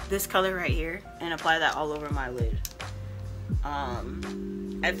 This color right here, and apply that all over my lid.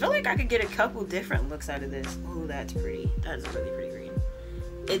 I feel like I could get a couple different looks out of this. Oh, that's pretty. That's really pretty green.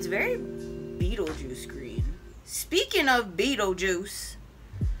 It's very Beetlejuice green. Speaking of Beetlejuice,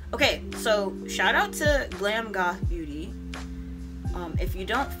 okay, so shout out to Glam Goth Beauty. If you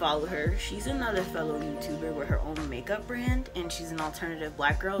don't follow her, she's another fellow YouTuber with her own makeup brand, and she's an alternative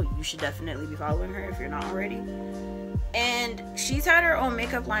black girl. You should definitely be following her if you're not already. And she's had her own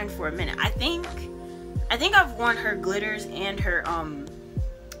makeup line for a minute. I think I've worn her glitters and her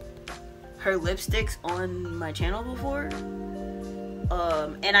lipsticks on my channel before.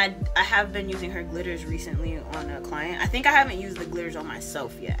 And I have been using her glitters recently on a client. I think I haven't used the glitters on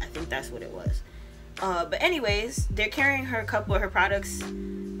myself yet. I think that's what it was. But anyways, they're carrying a couple of her products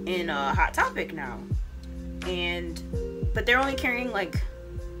in Hot Topic now. But they're only carrying like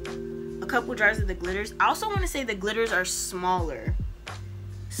a couple jars of the glitters. I also want to say the glitters are smaller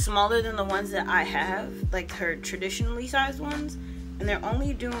than the ones that I have, like her traditionally sized ones. And they're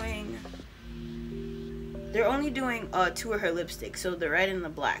only doing 2 of her lipsticks, so the red and the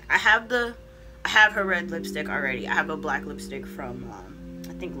black. I have her red lipstick already. I have a black lipstick from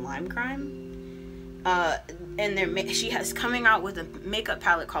I think Lime Crime. And she has coming out with a makeup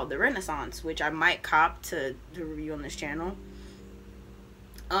palette called the Renaissance, which I might cop to review on this channel.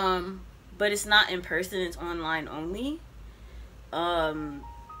 But it's not in person, it's online only.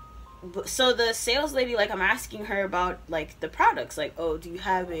 So the sales lady, like, I'm asking her about like the products, like, oh, do you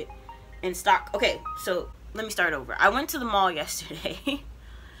have it in stock? Okay, so let me start over. I went to the mall yesterday.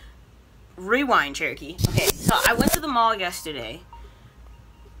 Rewind, Cherokee. Okay, so I went to the mall yesterday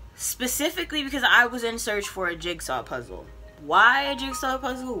specifically because I was in search for a jigsaw puzzle. Why a jigsaw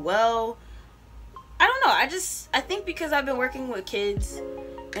puzzle? Well, I don't know. I think because I've been working with kids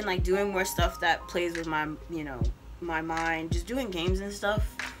and like doing more stuff that plays with my, my mind, just doing games and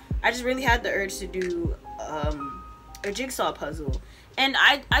stuff. I just really had the urge to do a jigsaw puzzle. And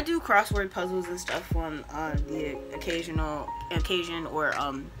I do crossword puzzles and stuff on the occasion or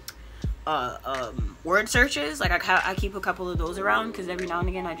word searches. Like I keep a couple of those around because every now and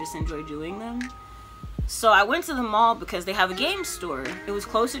again I just enjoy doing them. So I went to the mall because they have a game store. It was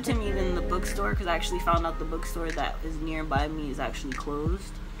closer to me than the bookstore because I actually found out the bookstore that is nearby me is actually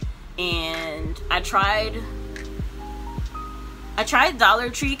closed. And I tried Dollar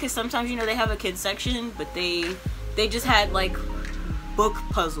Tree because sometimes they have a kids section, but they just had like book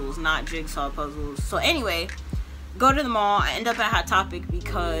puzzles, not jigsaw puzzles. So anyway, go to the mall. I end up at Hot Topic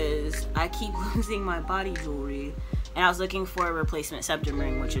because I keep losing my body jewelry, and I was looking for a replacement septum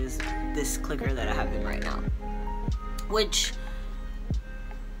ring, which is this clicker that I have in right now. Which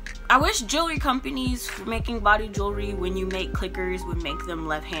I wish jewelry companies for making body jewelry, when you make clickers, would make them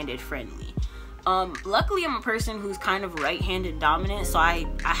left-handed friendly. Luckily I'm a person who's kind of right-handed dominant, so I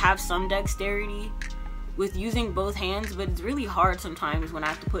have some dexterity with using both hands, but it's really hard sometimes when I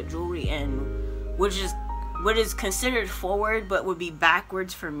have to put jewelry in, which is what is considered forward but would be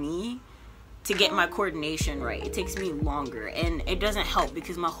backwards for me, to get my coordination right. It takes me longer, and it doesn't help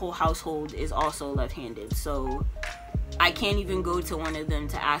because my whole household is also left-handed, so I can't even go to one of them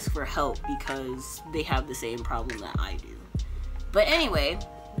to ask for help because they have the same problem that I do. But anyway,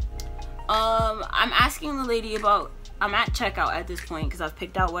 I'm asking the lady about, I'm at checkout at this point because I've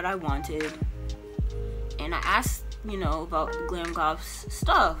picked out what I wanted, and I asked, about the Glam Goth's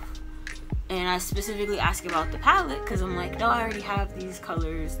stuff, and I specifically asked about the palette because I'm like, no, I already have these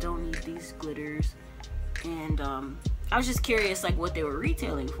colors, don't need these glitters. And I was just curious like what they were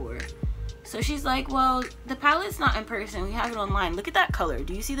retailing for. So she's like, well, the palette's not in person, we have it online. Look at that color.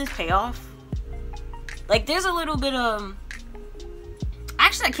 Do you see this payoff? Like, there's a little bit of,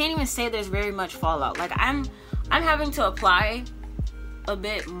 actually I can't even say there's very much fallout. Like, I'm having to apply a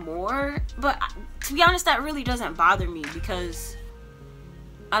bit more, but to be honest, that really doesn't bother me because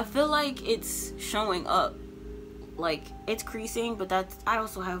I feel like it's showing up. Like, it's creasing, but I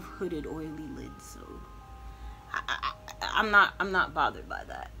also have hooded oily lids, so I'm not bothered by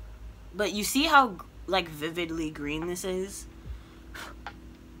that. But you see how like vividly green this is?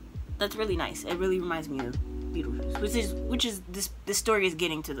 That's really nice. It really reminds me of Beetlejuice, which is this story is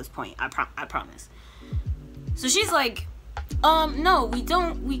getting to this point. I promise. So she's like, no, we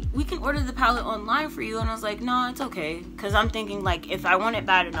can order the palette online for you. And I was like, no, it's okay, because I'm thinking like if I want it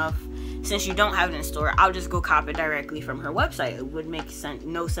bad enough, since you don't have it in store, I'll just go cop it directly from her website. It would make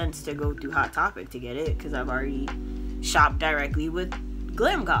no sense to go through Hot Topic to get it, because I've already shopped directly with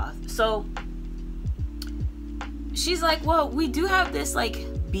Glam Goth. So she's like, well, we do have this like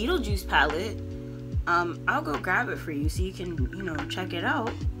Beetlejuice palette. I'll go grab it for you so you can, you know, check it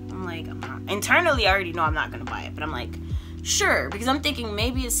out. I'm like, I'm not. Internally, I already know I'm not gonna buy it, but I'm like, sure, because I'm thinking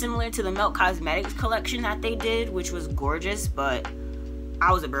maybe it's similar to the Milk Cosmetics collection that they did, which was gorgeous, but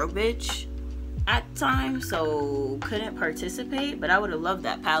I was a broke bitch at the time, so couldn't participate. But I would have loved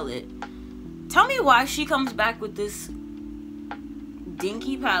that palette. Tell me why she comes back with this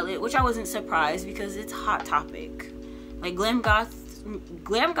dinky palette, which I wasn't surprised because it's Hot Topic. Like Glam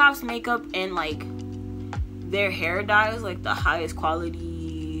Goth's makeup and like their hair dye is like the highest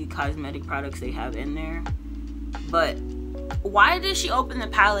quality cosmetic products they have in there. But why did she open the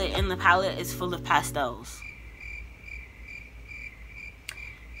palette and the palette is full of pastels?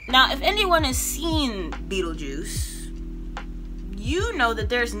 Now, if anyone has seen Beetlejuice, you know that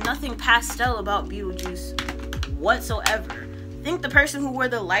there's nothing pastel about Beetlejuice whatsoever. I think the person who wore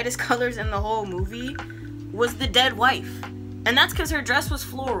the lightest colors in the whole movie was the dead wife. And that's because her dress was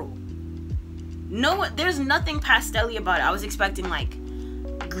floral. No, there's nothing pastel-y about it. I was expecting like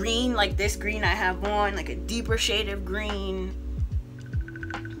green, like this green I have on, like a deeper shade of green,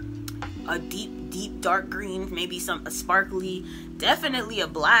 a deep dark green, maybe a sparkly, definitely a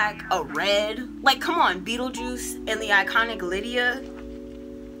black, a red. Like, come on, Beetlejuice and the iconic Lydia.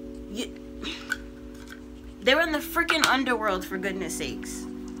 They were in the freaking underworld, for goodness sakes.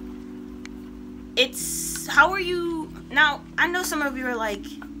 How are you now? I know some of you are like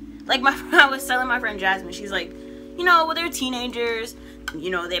I was telling my friend Jasmine, she's like, you know, well, they're teenagers, you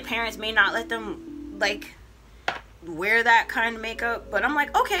know, their parents may not let them like wear that kind of makeup. But I'm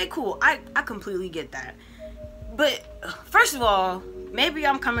like, okay, cool, I completely get that. But first of all, maybe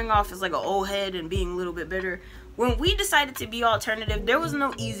I'm coming off as like an old head and being a little bit bitter. When we decided to be alternative, there was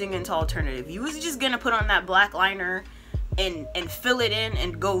no easing into alternative. You was just gonna put on that black liner and fill it in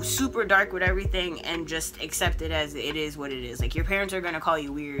and go super dark with everything and just accept it as it is what it is. Like, your parents are gonna call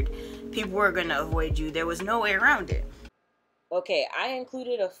you weird, people were gonna avoid you, there was no way around it. Okay, I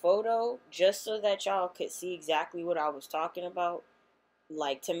included a photo just so that y'all could see exactly what I was talking about,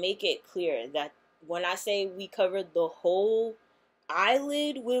 like to make it clear that when I say we covered the whole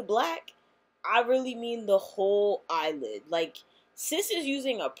eyelid with black, I really mean the whole eyelid. Like, sis is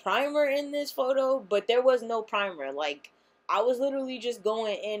using a primer in this photo, but there was no primer. Like, I was literally just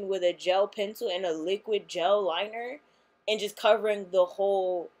going in with a gel pencil and a liquid gel liner and just covering the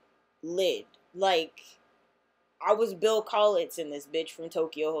whole lid. Like, I was Bill Kaulitz in this bitch from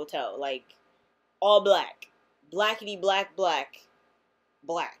Tokyo Hotel. Like, all black. Blackity black, black.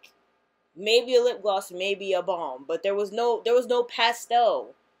 Black. Maybe a lip gloss, maybe a balm, but there was no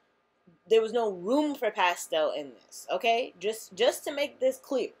pastel. There was no room for pastel in this, okay? Just to make this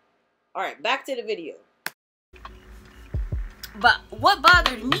clear. Alright, back to the video. But what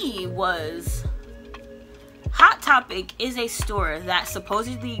bothered me was Hot Topic is a store that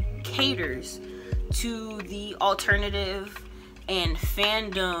supposedly caters to the alternative and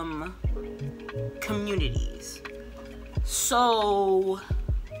fandom communities. So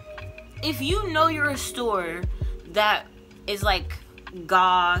if you know you're a store that is like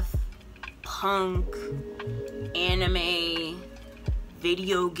goth, punk, anime,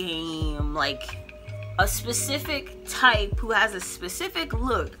 video game, like a specific type who has a specific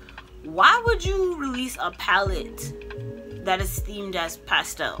look, why would you release a palette that is themed as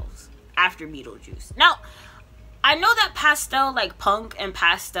pastels after Beetlejuice? Now, I know that pastel, like punk and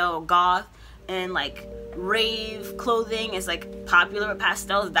pastel goth and like rave clothing is like popular with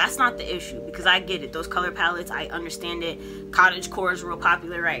pastels. That's not the issue, because I get it. Those color palettes, I understand it. Cottagecore is real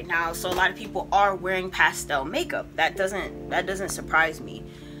popular right now, so a lot of people are wearing pastel makeup. That doesn't surprise me.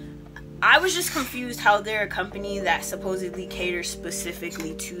 I was just confused how they're a company that supposedly caters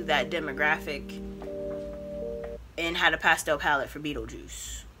specifically to that demographic and had a pastel palette for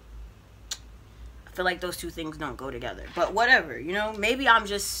Beetlejuice. I feel like those two things don't go together. But whatever, you know, maybe I'm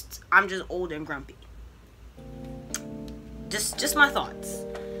just old and grumpy. Just my thoughts.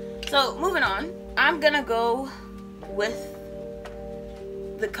 So moving on, I'm gonna go with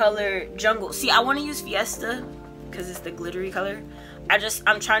the color Jungle. See, I want to use Fiesta because it's the glittery color.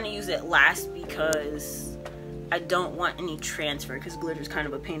 I'm trying to use it last because I don't want any transfer, because glitter's kind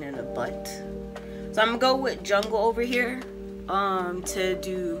of a pain in the butt. So I'm gonna go with Jungle over here to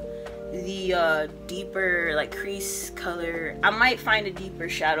do the deeper like crease color. I might find a deeper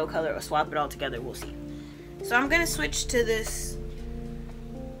shadow color or swap it all together, we'll see. So I'm gonna switch to this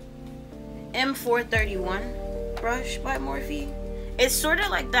M431 brush by Morphe. It's sort of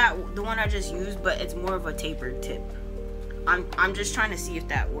like that, the one I just used, but it's more of a tapered tip. I'm just trying to see if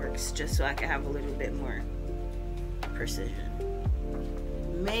that works, just so I can have a little bit more precision.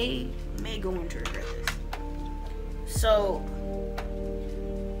 May go into regret this. So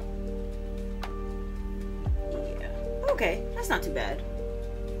yeah, okay, that's not too bad.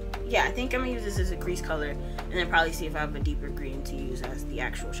 Yeah, I think I'm gonna use this as a crease color, and then probably see if I have a deeper green to use as the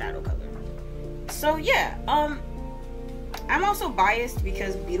actual shadow color. So yeah, I'm also biased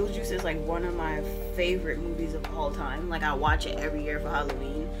because Beetlejuice is like one of my favorite movies of all time. Like, I watch it every year for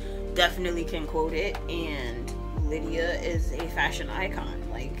Halloween. Definitely can quote it. And Lydia is a fashion icon.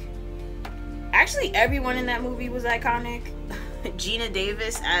 Like, actually everyone in that movie was iconic. Gina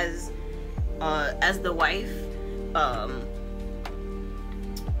Davis as the wife,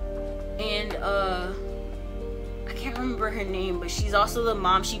 and I can't remember her name, but she's also the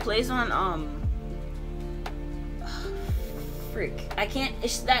mom. She plays on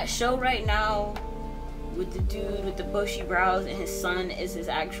it's that show right now with the dude with the bushy brows, and his son is his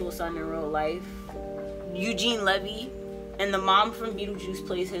actual son in real life, Eugene Levy, and the mom from Beetlejuice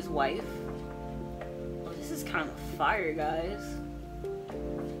plays his wife. Oh, this is kind of fire, guys.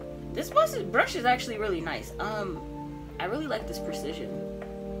 This brush is actually really nice. I really like this precision.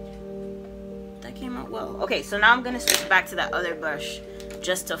 That came out well. Okay, so now I'm gonna switch back to that other brush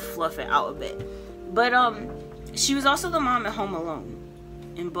just to fluff it out a bit. But she was also the mom at Home Alone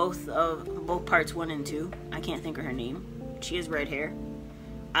in both parts 1 and 2. I can't think of her name. She has red hair.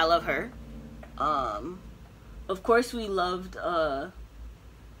 I love her. Of course we loved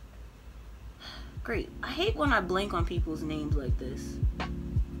great. I hate when I blank on people's names like this.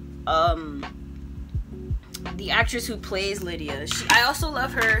 The actress who plays Lydia. I also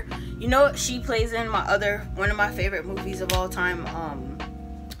love her. You know, she plays in one of my favorite movies of all time,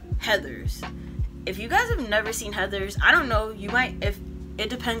 Heathers. If you guys have never seen Heathers, I don't know, you might, if it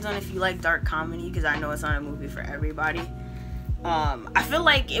depends on if you like dark comedy, because I know it's not a movie for everybody. I feel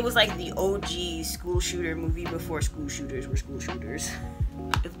like it was like the OG school shooter movie before school shooters were school shooters,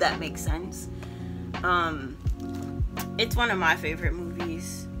 if that makes sense. It's one of my favorite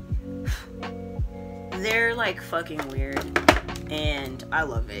movies. They're like fucking weird, and I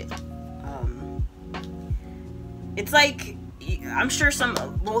love it. It's like, I'm sure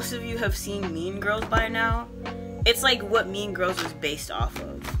most of you have seen Mean Girls by now. It's like what Mean Girls was based off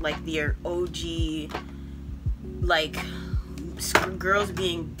of, like their OG, like girls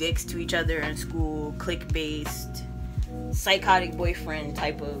being dicks to each other in school, clique-based, psychotic boyfriend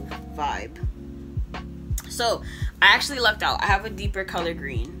type of vibe. So I actually lucked out. I have a deeper color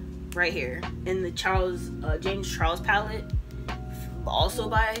green right here in the James Charles palette, also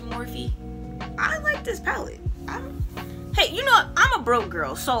by Morphe. I like this palette. Hey, you know what? I'm a broke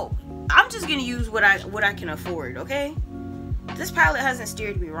girl, so I'm just gonna use what I can afford, okay? This palette hasn't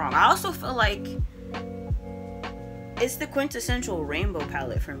steered me wrong. I also feel like it's the quintessential rainbow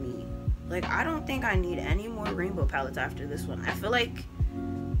palette for me. Like, I don't think I need any more rainbow palettes after this one. I feel like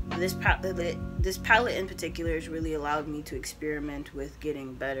this palette in particular has really allowed me to experiment with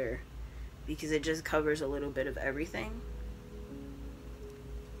getting better, because it just covers a little bit of everything.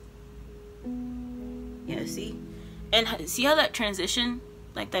 Yeah, see? And see how that transition,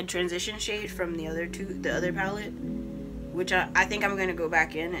 like that transition shade from the other palette, which I think I'm gonna go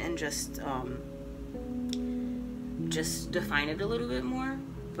back in and just define it a little bit more.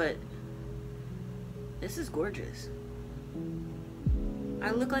 But this is gorgeous.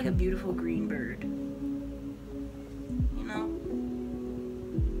 I look like a beautiful green bird, you know.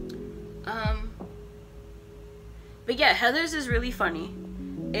 But yeah, Heathers is really funny.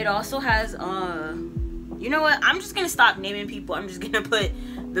 It also has you know what? I'm just gonna stop naming people. I'm just gonna put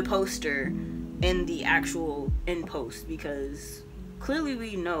the poster in the actual in post, because clearly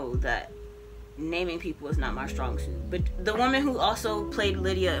we know that naming people is not my strong suit. But the woman who also played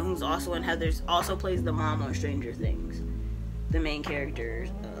Lydia and who's also in Heathers also plays the mom on Stranger Things, the main character's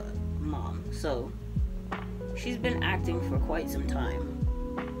mom. So she's been acting for quite some time.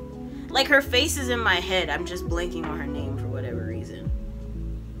 Like, her face is in my head. I'm just blanking on her name for whatever reason.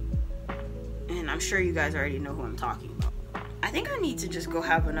 And I'm sure you guys already know who I'm talking about. I think I need to just go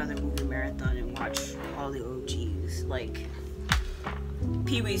have another movie marathon and watch all the OGs, like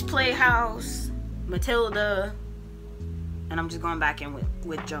Pee-wee's Playhouse, Matilda, and I'm just going back in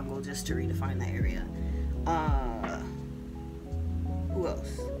with Jungle just to redefine that area. Who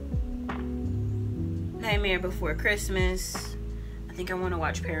else? Nightmare Before Christmas. I think I want to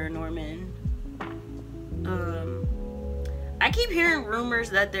watch Paranorman. I keep hearing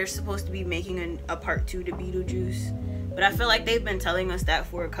rumors that they're supposed to be making a part 2 to Beetlejuice, but I feel like they've been telling us that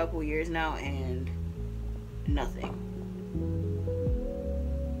for a couple years now, and nothing.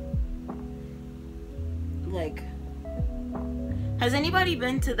 like, has anybody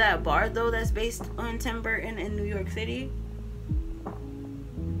been to that bar though that's based on Tim Burton in New York City?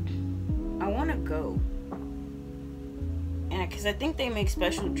 I want to go. And because I think they make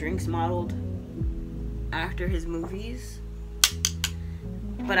special drinks modeled after his movies.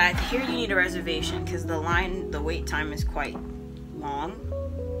 But I hear you need a reservation because the wait time is quite long.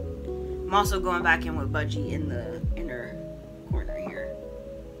 I'm also going back in with Budgie in the inner corner here.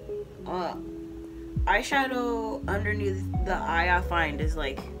 Eyeshadow underneath the eye, I find, is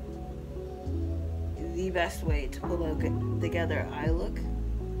like the best way to pull together eye look.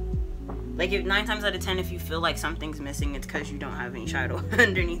 Like, 9 times out of 10, if you feel like something's missing, it's because you don't have any shadow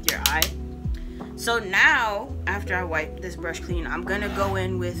underneath your eye. So now, after I wipe this brush clean, I'm gonna go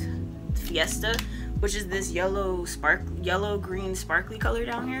in with Fiesta, which is this yellow-green sparkly color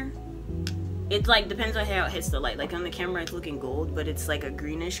down here. It like depends on how it hits the light. Like on the camera, it's looking gold, but it's like a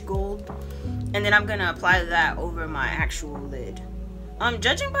greenish gold. And then I'm gonna apply that over my actual lid.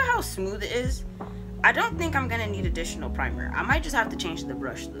 Judging by how smooth it is, I don't think I'm gonna need additional primer. I might just have to change the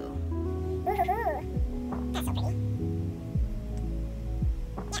brush though. That's so pretty.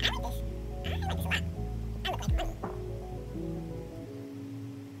 Yeah, I like this. I like this a lot. I look like money.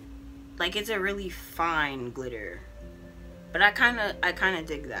 Like, it's a really fine glitter, but I kind of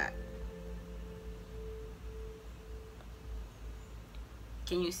dig that.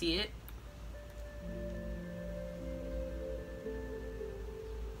 Can you see it?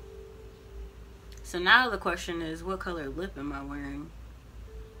 So now the question is, what color lip am I wearing?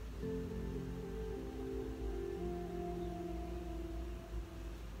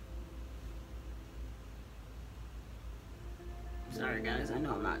 Sorry guys, I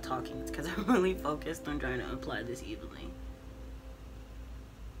know I'm not talking. It's because I'm really focused on trying to apply this evenly.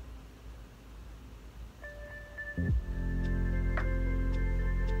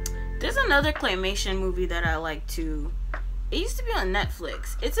 There's another claymation movie that I like too. It used to be on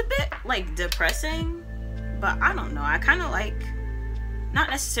Netflix. It's a bit like depressing, but I don't know. I kind of like, not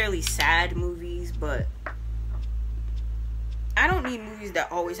necessarily sad movies, but I don't need movies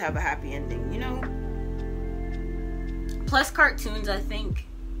that always have a happy ending, you know? Plus cartoons, I think,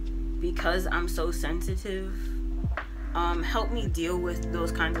 because I'm so sensitive, help me deal with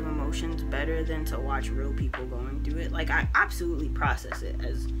those kinds of emotions better than to watch real people going through it. Like, I absolutely process it,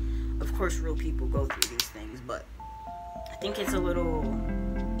 as of course real people go through these things, but I think it's a little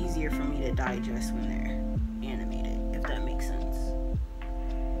easier for me to digest when they're animated, if that makes sense.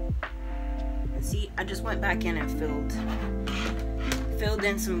 And see, I just went back in and filled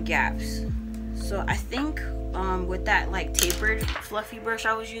in some gaps. So I think with that like tapered fluffy brush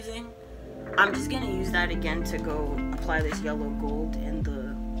I was using, I'm just gonna use that again to go apply this yellow gold in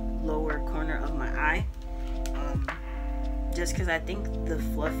the lower corner of my eye, just because I think the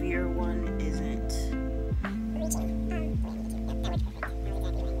fluffier one isn't.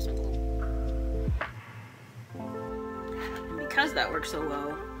 And because that works so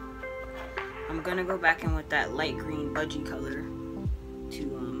well, I'm gonna go back in with that light green Budgie color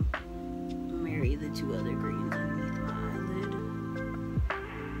to marry the two other greens underneath my eyelid,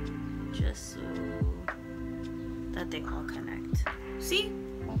 just so that they all connect. See?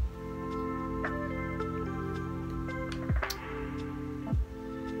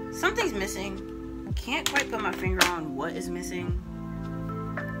 Something's missing. Can't quite put my finger on what is missing.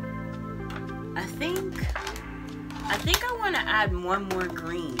 I think I want to add one more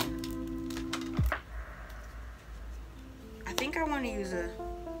green. I think I want to use a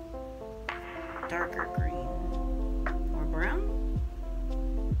darker green or brown.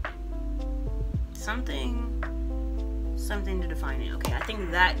 Something to define it. Okay, I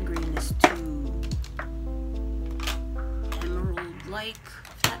think that green is too emerald-like,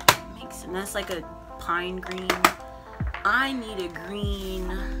 if that makes sense. That's like a pine green. I need a green,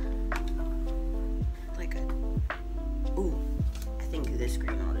 like a, ooh, I think this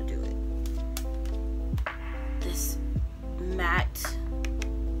green ought to do it. This matte,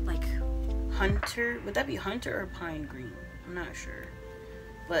 like hunter, would that be hunter or pine green? I'm not sure.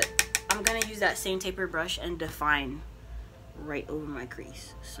 But I'm gonna use that same taper brush and define right over my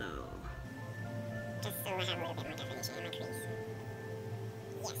crease. So just so I have a little bit more definition in my crease.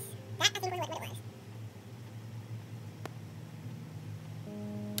 Yes, that I think was what it was.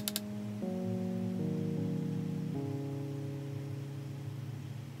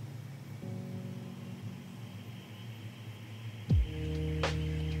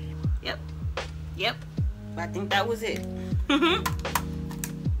 Yep, I think that was it.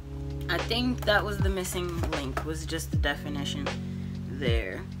 I think that was the missing link, was just the definition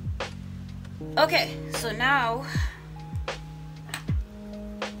there. Okay, so now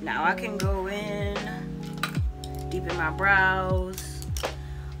I can go in deepen my brows.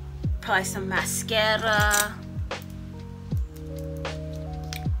 Apply some mascara.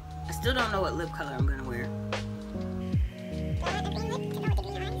 I still don't know what lip color I'm gonna wear.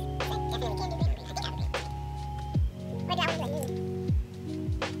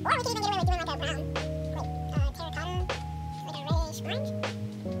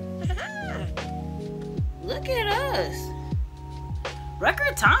 Look at us.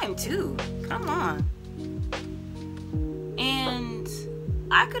 Record time too. Come on. And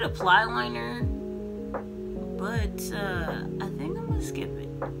I could apply liner, but I think I'm gonna skip it.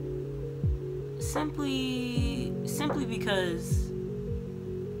 Simply because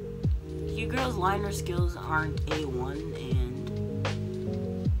your girl's liner skills aren't A1,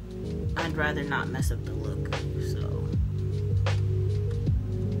 and I'd rather not mess up the look. So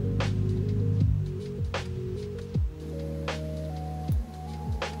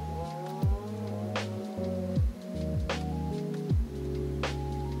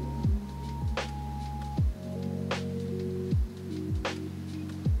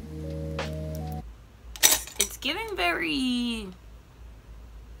giving very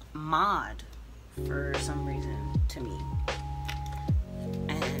mod for some reason to me.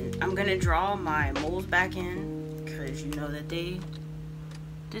 And I'm gonna draw my moles back in because you know that they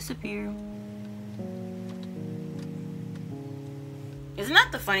disappear. Isn't that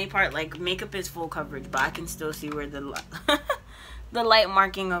the funny part? Like, makeup is full coverage, but I can still see where the the light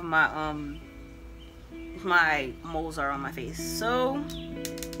marking of my my moles are on my face. So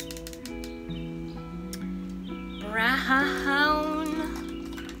brown.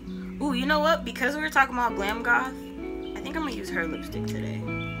 Ooh, you know what? Because we were talking about Glam Goth, I think I'm gonna use her lipstick today.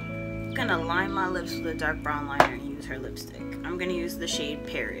 I'm gonna line my lips with a dark brown liner and use her lipstick. I'm gonna use the shade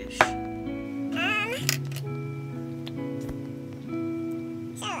Perish. So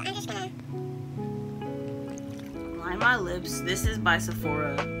I'm just gonna line my lips. This is by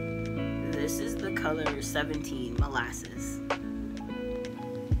Sephora. This is the color 17 Molasses.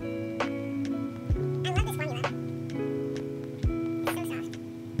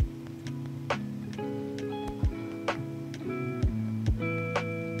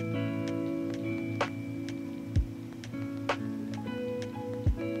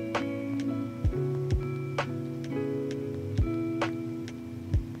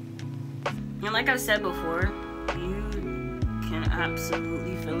 And like I've said before, you can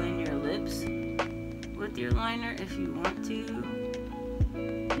absolutely fill in your lips with your liner if you want to.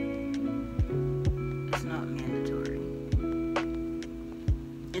 It's not mandatory.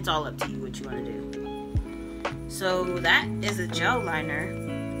 It's all up to you what you want to do. So that is a gel liner.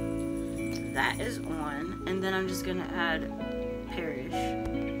 That is on. And then I'm just going to add Perish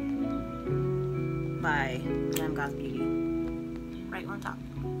by Glam Goth Beauty right on top.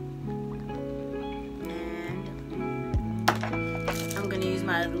 I'm going to use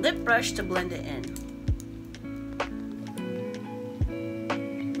my lip brush to blend it in.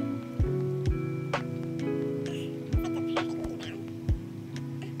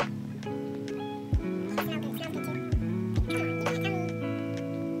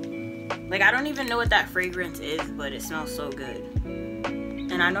 Like, I don't even know what that fragrance is, but it smells so good.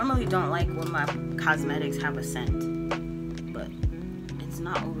 And I normally don't like when my cosmetics have a scent, but it's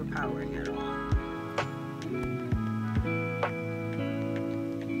not overpowering at all.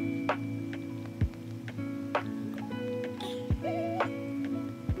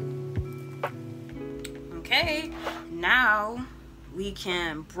 Okay, now we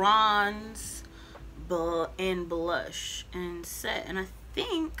can bronze and blush and set, and I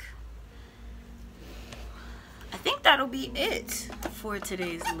think that'll be it for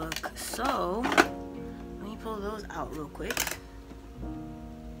today's look. So let me pull those out real quick.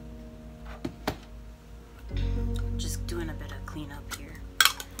 Just doing a bit of cleanup here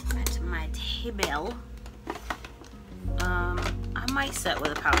at my table. I might set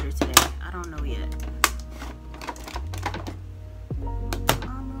with a powder today. I don't know yet.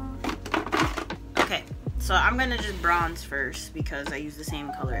 Okay, so I'm gonna just bronze first because I use the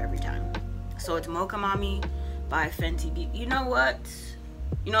same color every time. So it's Mocha Mami by Fenty Beauty. You know what?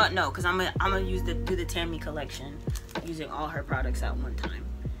 No, because I'm gonna do the Tammy collection using all her products at one time.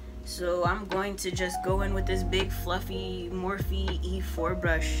 So I'm going to just go in with this big fluffy Morphe E4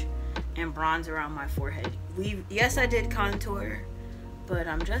 brush and bronze around my forehead. Yes, I did contour, but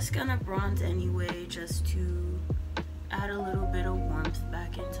I'm just gonna bronze anyway, just to add a little bit of warmth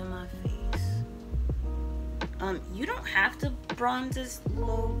back into my face. You don't have to bronze as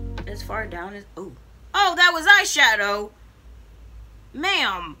far down as oh, that was eyeshadow,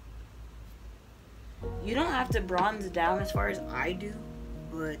 ma'am. You don't have to bronze down as far as I do,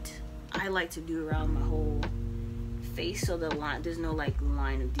 but I like to do around my whole face so the line, there's no like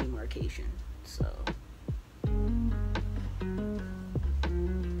line of demarcation. So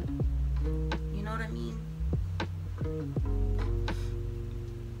you know what I mean?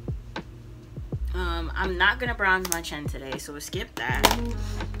 I'm not gonna bronze my chin today, so we'll skip that.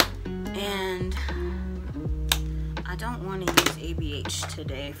 And I don't want to use ABH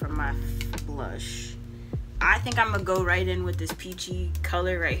today for my blush. I think I'm gonna go right in with this peachy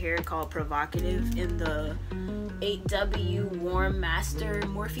color right here called Provocative in the 8W Warm Master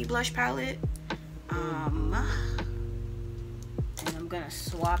Morphe blush palette. And I'm gonna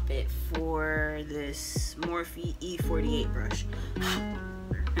swap it for this Morphe E48 brush.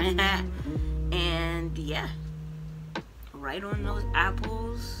 And yeah, right on those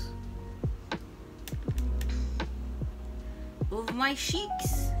apples of my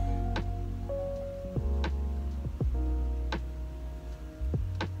cheeks.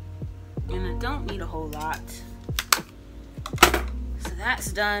 And I don't need a whole lot. So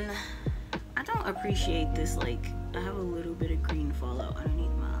that's done. I don't appreciate this, like, I have a little bit of green fallout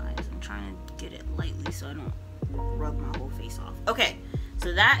underneath my eyes. I'm trying to get it lightly so I don't rub my whole face off. Okay,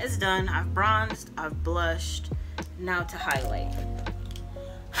 so that is done. I've bronzed, I've blushed. Now to highlight.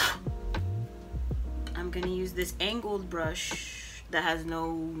 I'm gonna use this angled brush that has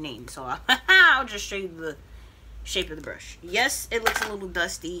no name, so I'll just show you the shape of the brush. Yes, it looks a little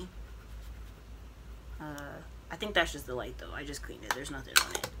dusty. I think that's just the light though. I just cleaned it. There's nothing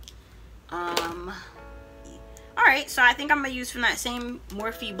on it. Alright, so I think I'm gonna use from that same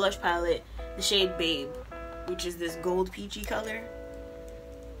Morphe blush palette the shade Babe, which is this gold peachy color.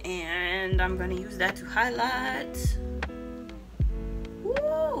 And I'm gonna use that to highlight.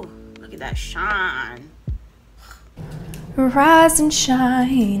 Woo! Look at that shine. Rise and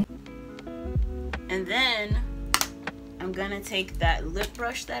shine. And then I'm gonna take that lip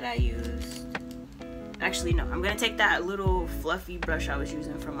brush that I used. Actually, no, I'm gonna take that little fluffy brush I was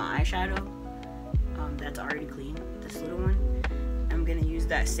using for my eyeshadow. That's already clean, this little one. I'm gonna use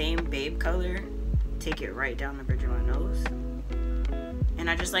that same Babe color, take it right down the bridge of my nose. And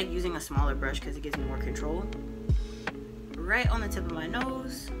I just like using a smaller brush because it gives me more control. Right on the tip of my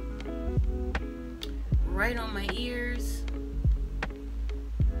nose. Right on my ears.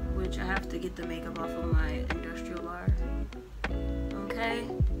 Which I have to get the makeup off of my industrial bar. Okay.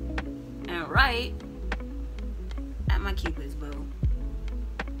 And right at my Cupid's bow.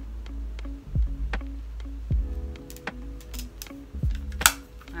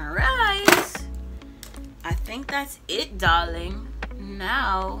 Alright. I think that's it, darling.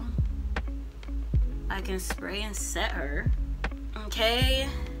 Now I can spray and set her. Okay.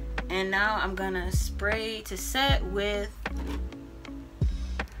 And now I'm gonna spray to set with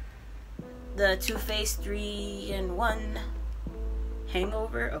the Too Faced 3-in-1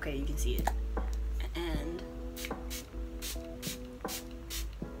 Hangover. Okay, you can see it.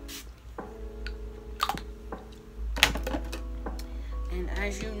 And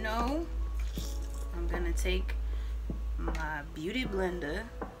as you know, I'm gonna take my beauty blender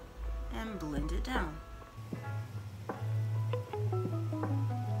and blend it down.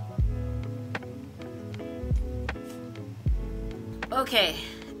 Okay,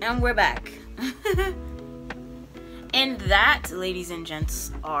 and we're back. And that, ladies and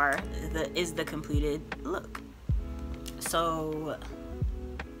gents, is the completed look. So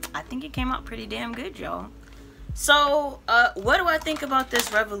I think it came out pretty damn good, y'all. So what do I think about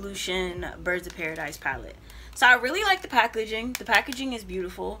this Revolution Birds of Paradise palette? So I really like the packaging. The packaging is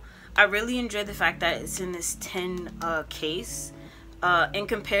beautiful. I really enjoy the fact that it's in this tin case in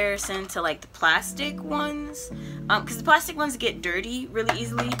comparison to like the plastic ones, because the plastic ones get dirty really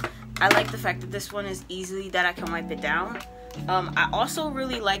easily. I like the fact that this one is easily that I can wipe it down. I also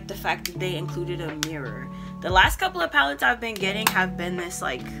really like the fact that they included a mirror. The last couple of palettes I've been getting have been this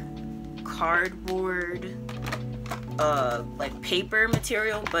like cardboard like paper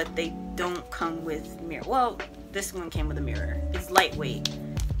material, but they don't come with mirror. Well, this one came with a mirror. It's lightweight,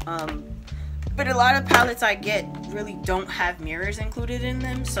 but a lot of palettes I get really don't have mirrors included in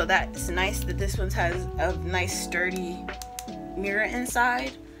them, so that's nice that this one has a nice sturdy mirror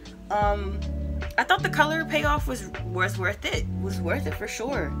inside. I thought the color payoff was worth it. Was worth it for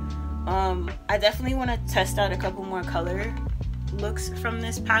sure. I definitely want to test out a couple more color looks from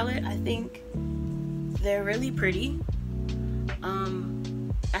this palette. I think they're really pretty.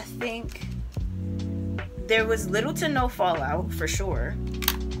 I think there was little to no fallout for sure,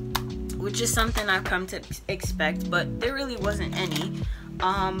 which is something I've come to expect, but there really wasn't any.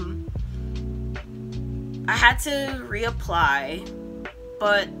 I had to reapply,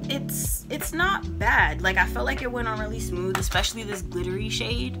 but it's not bad. Like, I felt like it went on really smooth, especially this glittery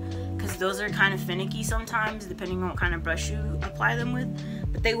shade, because those are kind of finicky sometimes depending on what kind of brush you apply them with.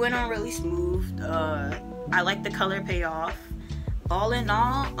 But they went on really smooth. I like the color payoff. All in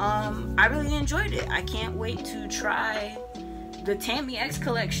all, I really enjoyed it. I can't wait to try the Tammy X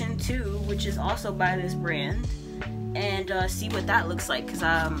collection too, which is also by this brand, and see what that looks like, because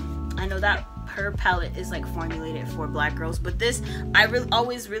I know that her palette is like formulated for black girls, but this, I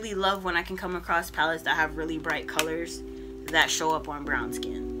always really love when I can come across palettes that have really bright colors that show up on brown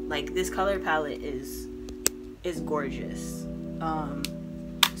skin. Like this color palette is gorgeous.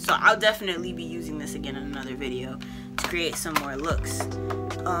 So I'll definitely be using this again in another video to create some more looks.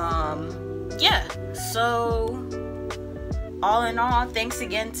 Yeah, so all in all, thanks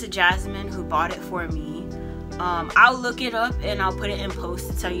again to Jasmine who bought it for me. I'll look it up and I'll put it in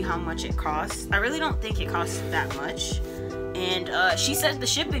post to tell you how much it costs. I really don't think it costs that much. And she said the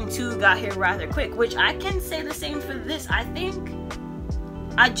shipping too got here rather quick, which I can say the same for this. I think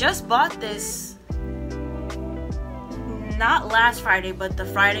I just bought this not last Friday, but the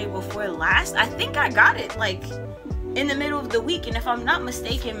Friday before last. I think I got it like in the middle of the week, and if I'm not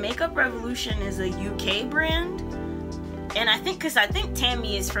mistaken, Makeup Revolution is a UK brand. And I think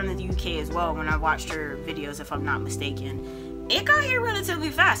Tammy is from the UK as well when I watched her videos, if I'm not mistaken. It got here relatively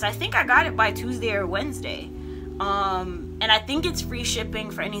fast. I think I got it by Tuesday or Wednesday. And I think it's free shipping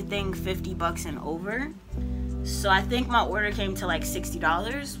for anything $50 and over. So I think my order came to like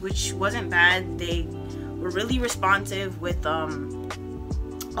 $60, which wasn't bad. They were really responsive with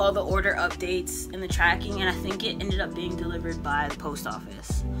all the order updates and the tracking, and I think it ended up being delivered by the post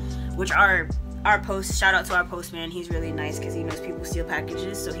office, which our post, shout out to our postman, he's really nice because he knows people steal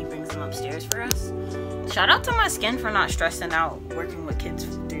packages, so he brings them upstairs for us. Shout out to my skin for not stressing out working with kids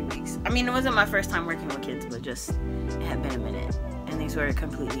for 3 weeks. I mean, it wasn't my first time working with kids, but just it had been a minute, and these were a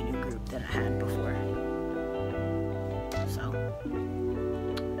completely new group that I had before. So,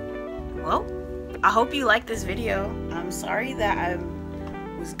 well, I hope you liked this video. I'm sorry that I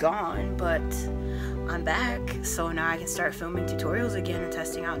was gone, but I'm back, so now I can start filming tutorials again and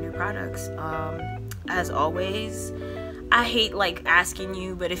testing out new products. As always, I hate like asking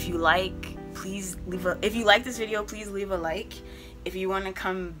you, but if you like, please if you like this video, please leave a like. If you want to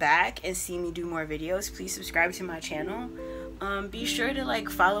come back and see me do more videos, please subscribe to my channel. Be sure to like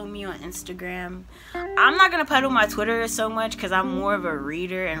follow me on Instagram. I'm not gonna peddle my Twitter so much because I'm more of a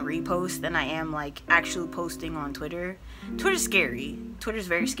reader and repost than I am like actually posting on Twitter. Twitter's scary. Twitter's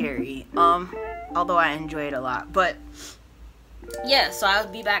very scary. Although I enjoy it a lot. But yeah, so I'll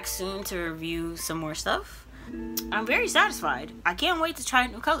be back soon to review some more stuff. I'm very satisfied. I can't wait to try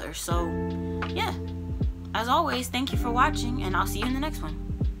new colors. So yeah, as always, thank you for watching, and I'll see you in the next one.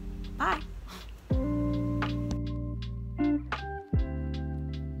 Bye.